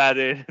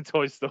 Aladdin,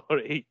 Toy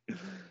Story,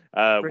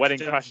 Wedding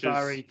Bridget Crashers,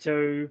 Diary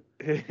 2,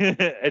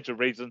 Edge of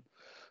Reason.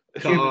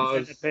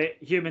 Cars.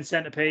 Human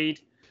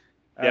Centipede.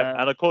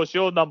 Yeah, and of course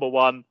your number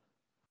 1,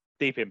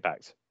 Deep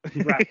Impact.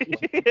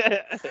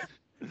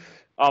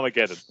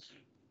 Armageddon.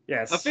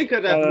 Yes. I think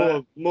I'd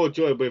have more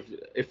joy with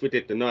if we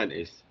did the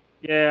 90s.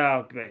 Yeah,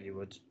 I'll bet you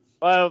would.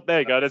 Well, there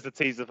you go. There's a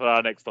teaser for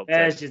our next top 10.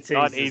 There's your teasers.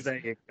 90s, There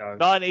you go.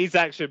 90s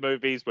action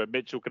movies where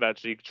Mitchell can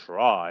actually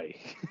try.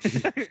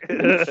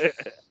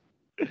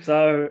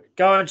 So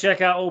go and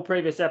check out all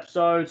previous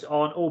episodes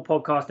on all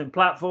podcasting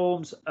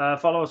platforms.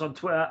 Follow us on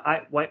Twitter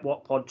at Wait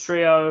What Pod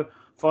Trio.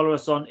 Follow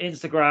us on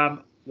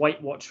Instagram,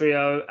 Wait What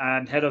Trio,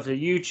 and head over to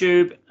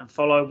YouTube and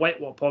follow Wait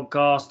What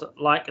Podcast.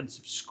 Like and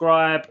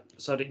subscribe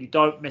so that you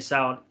don't miss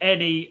out on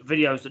any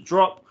videos that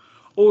drop.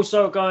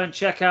 Also, go and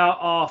check out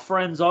our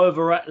friends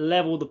over at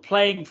Level the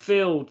Playing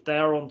Field. They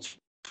are on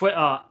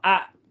Twitter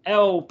at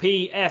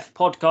LPF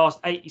Podcast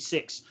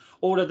 86.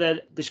 All of their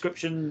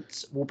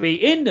descriptions will be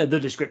in the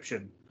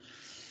description.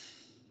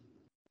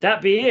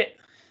 That be it.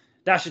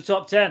 That's your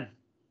top 10.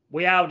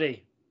 We outie.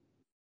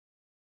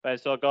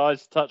 Thanks,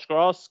 guys. Touch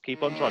grass.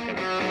 Keep on trucking.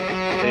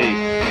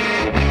 Peace.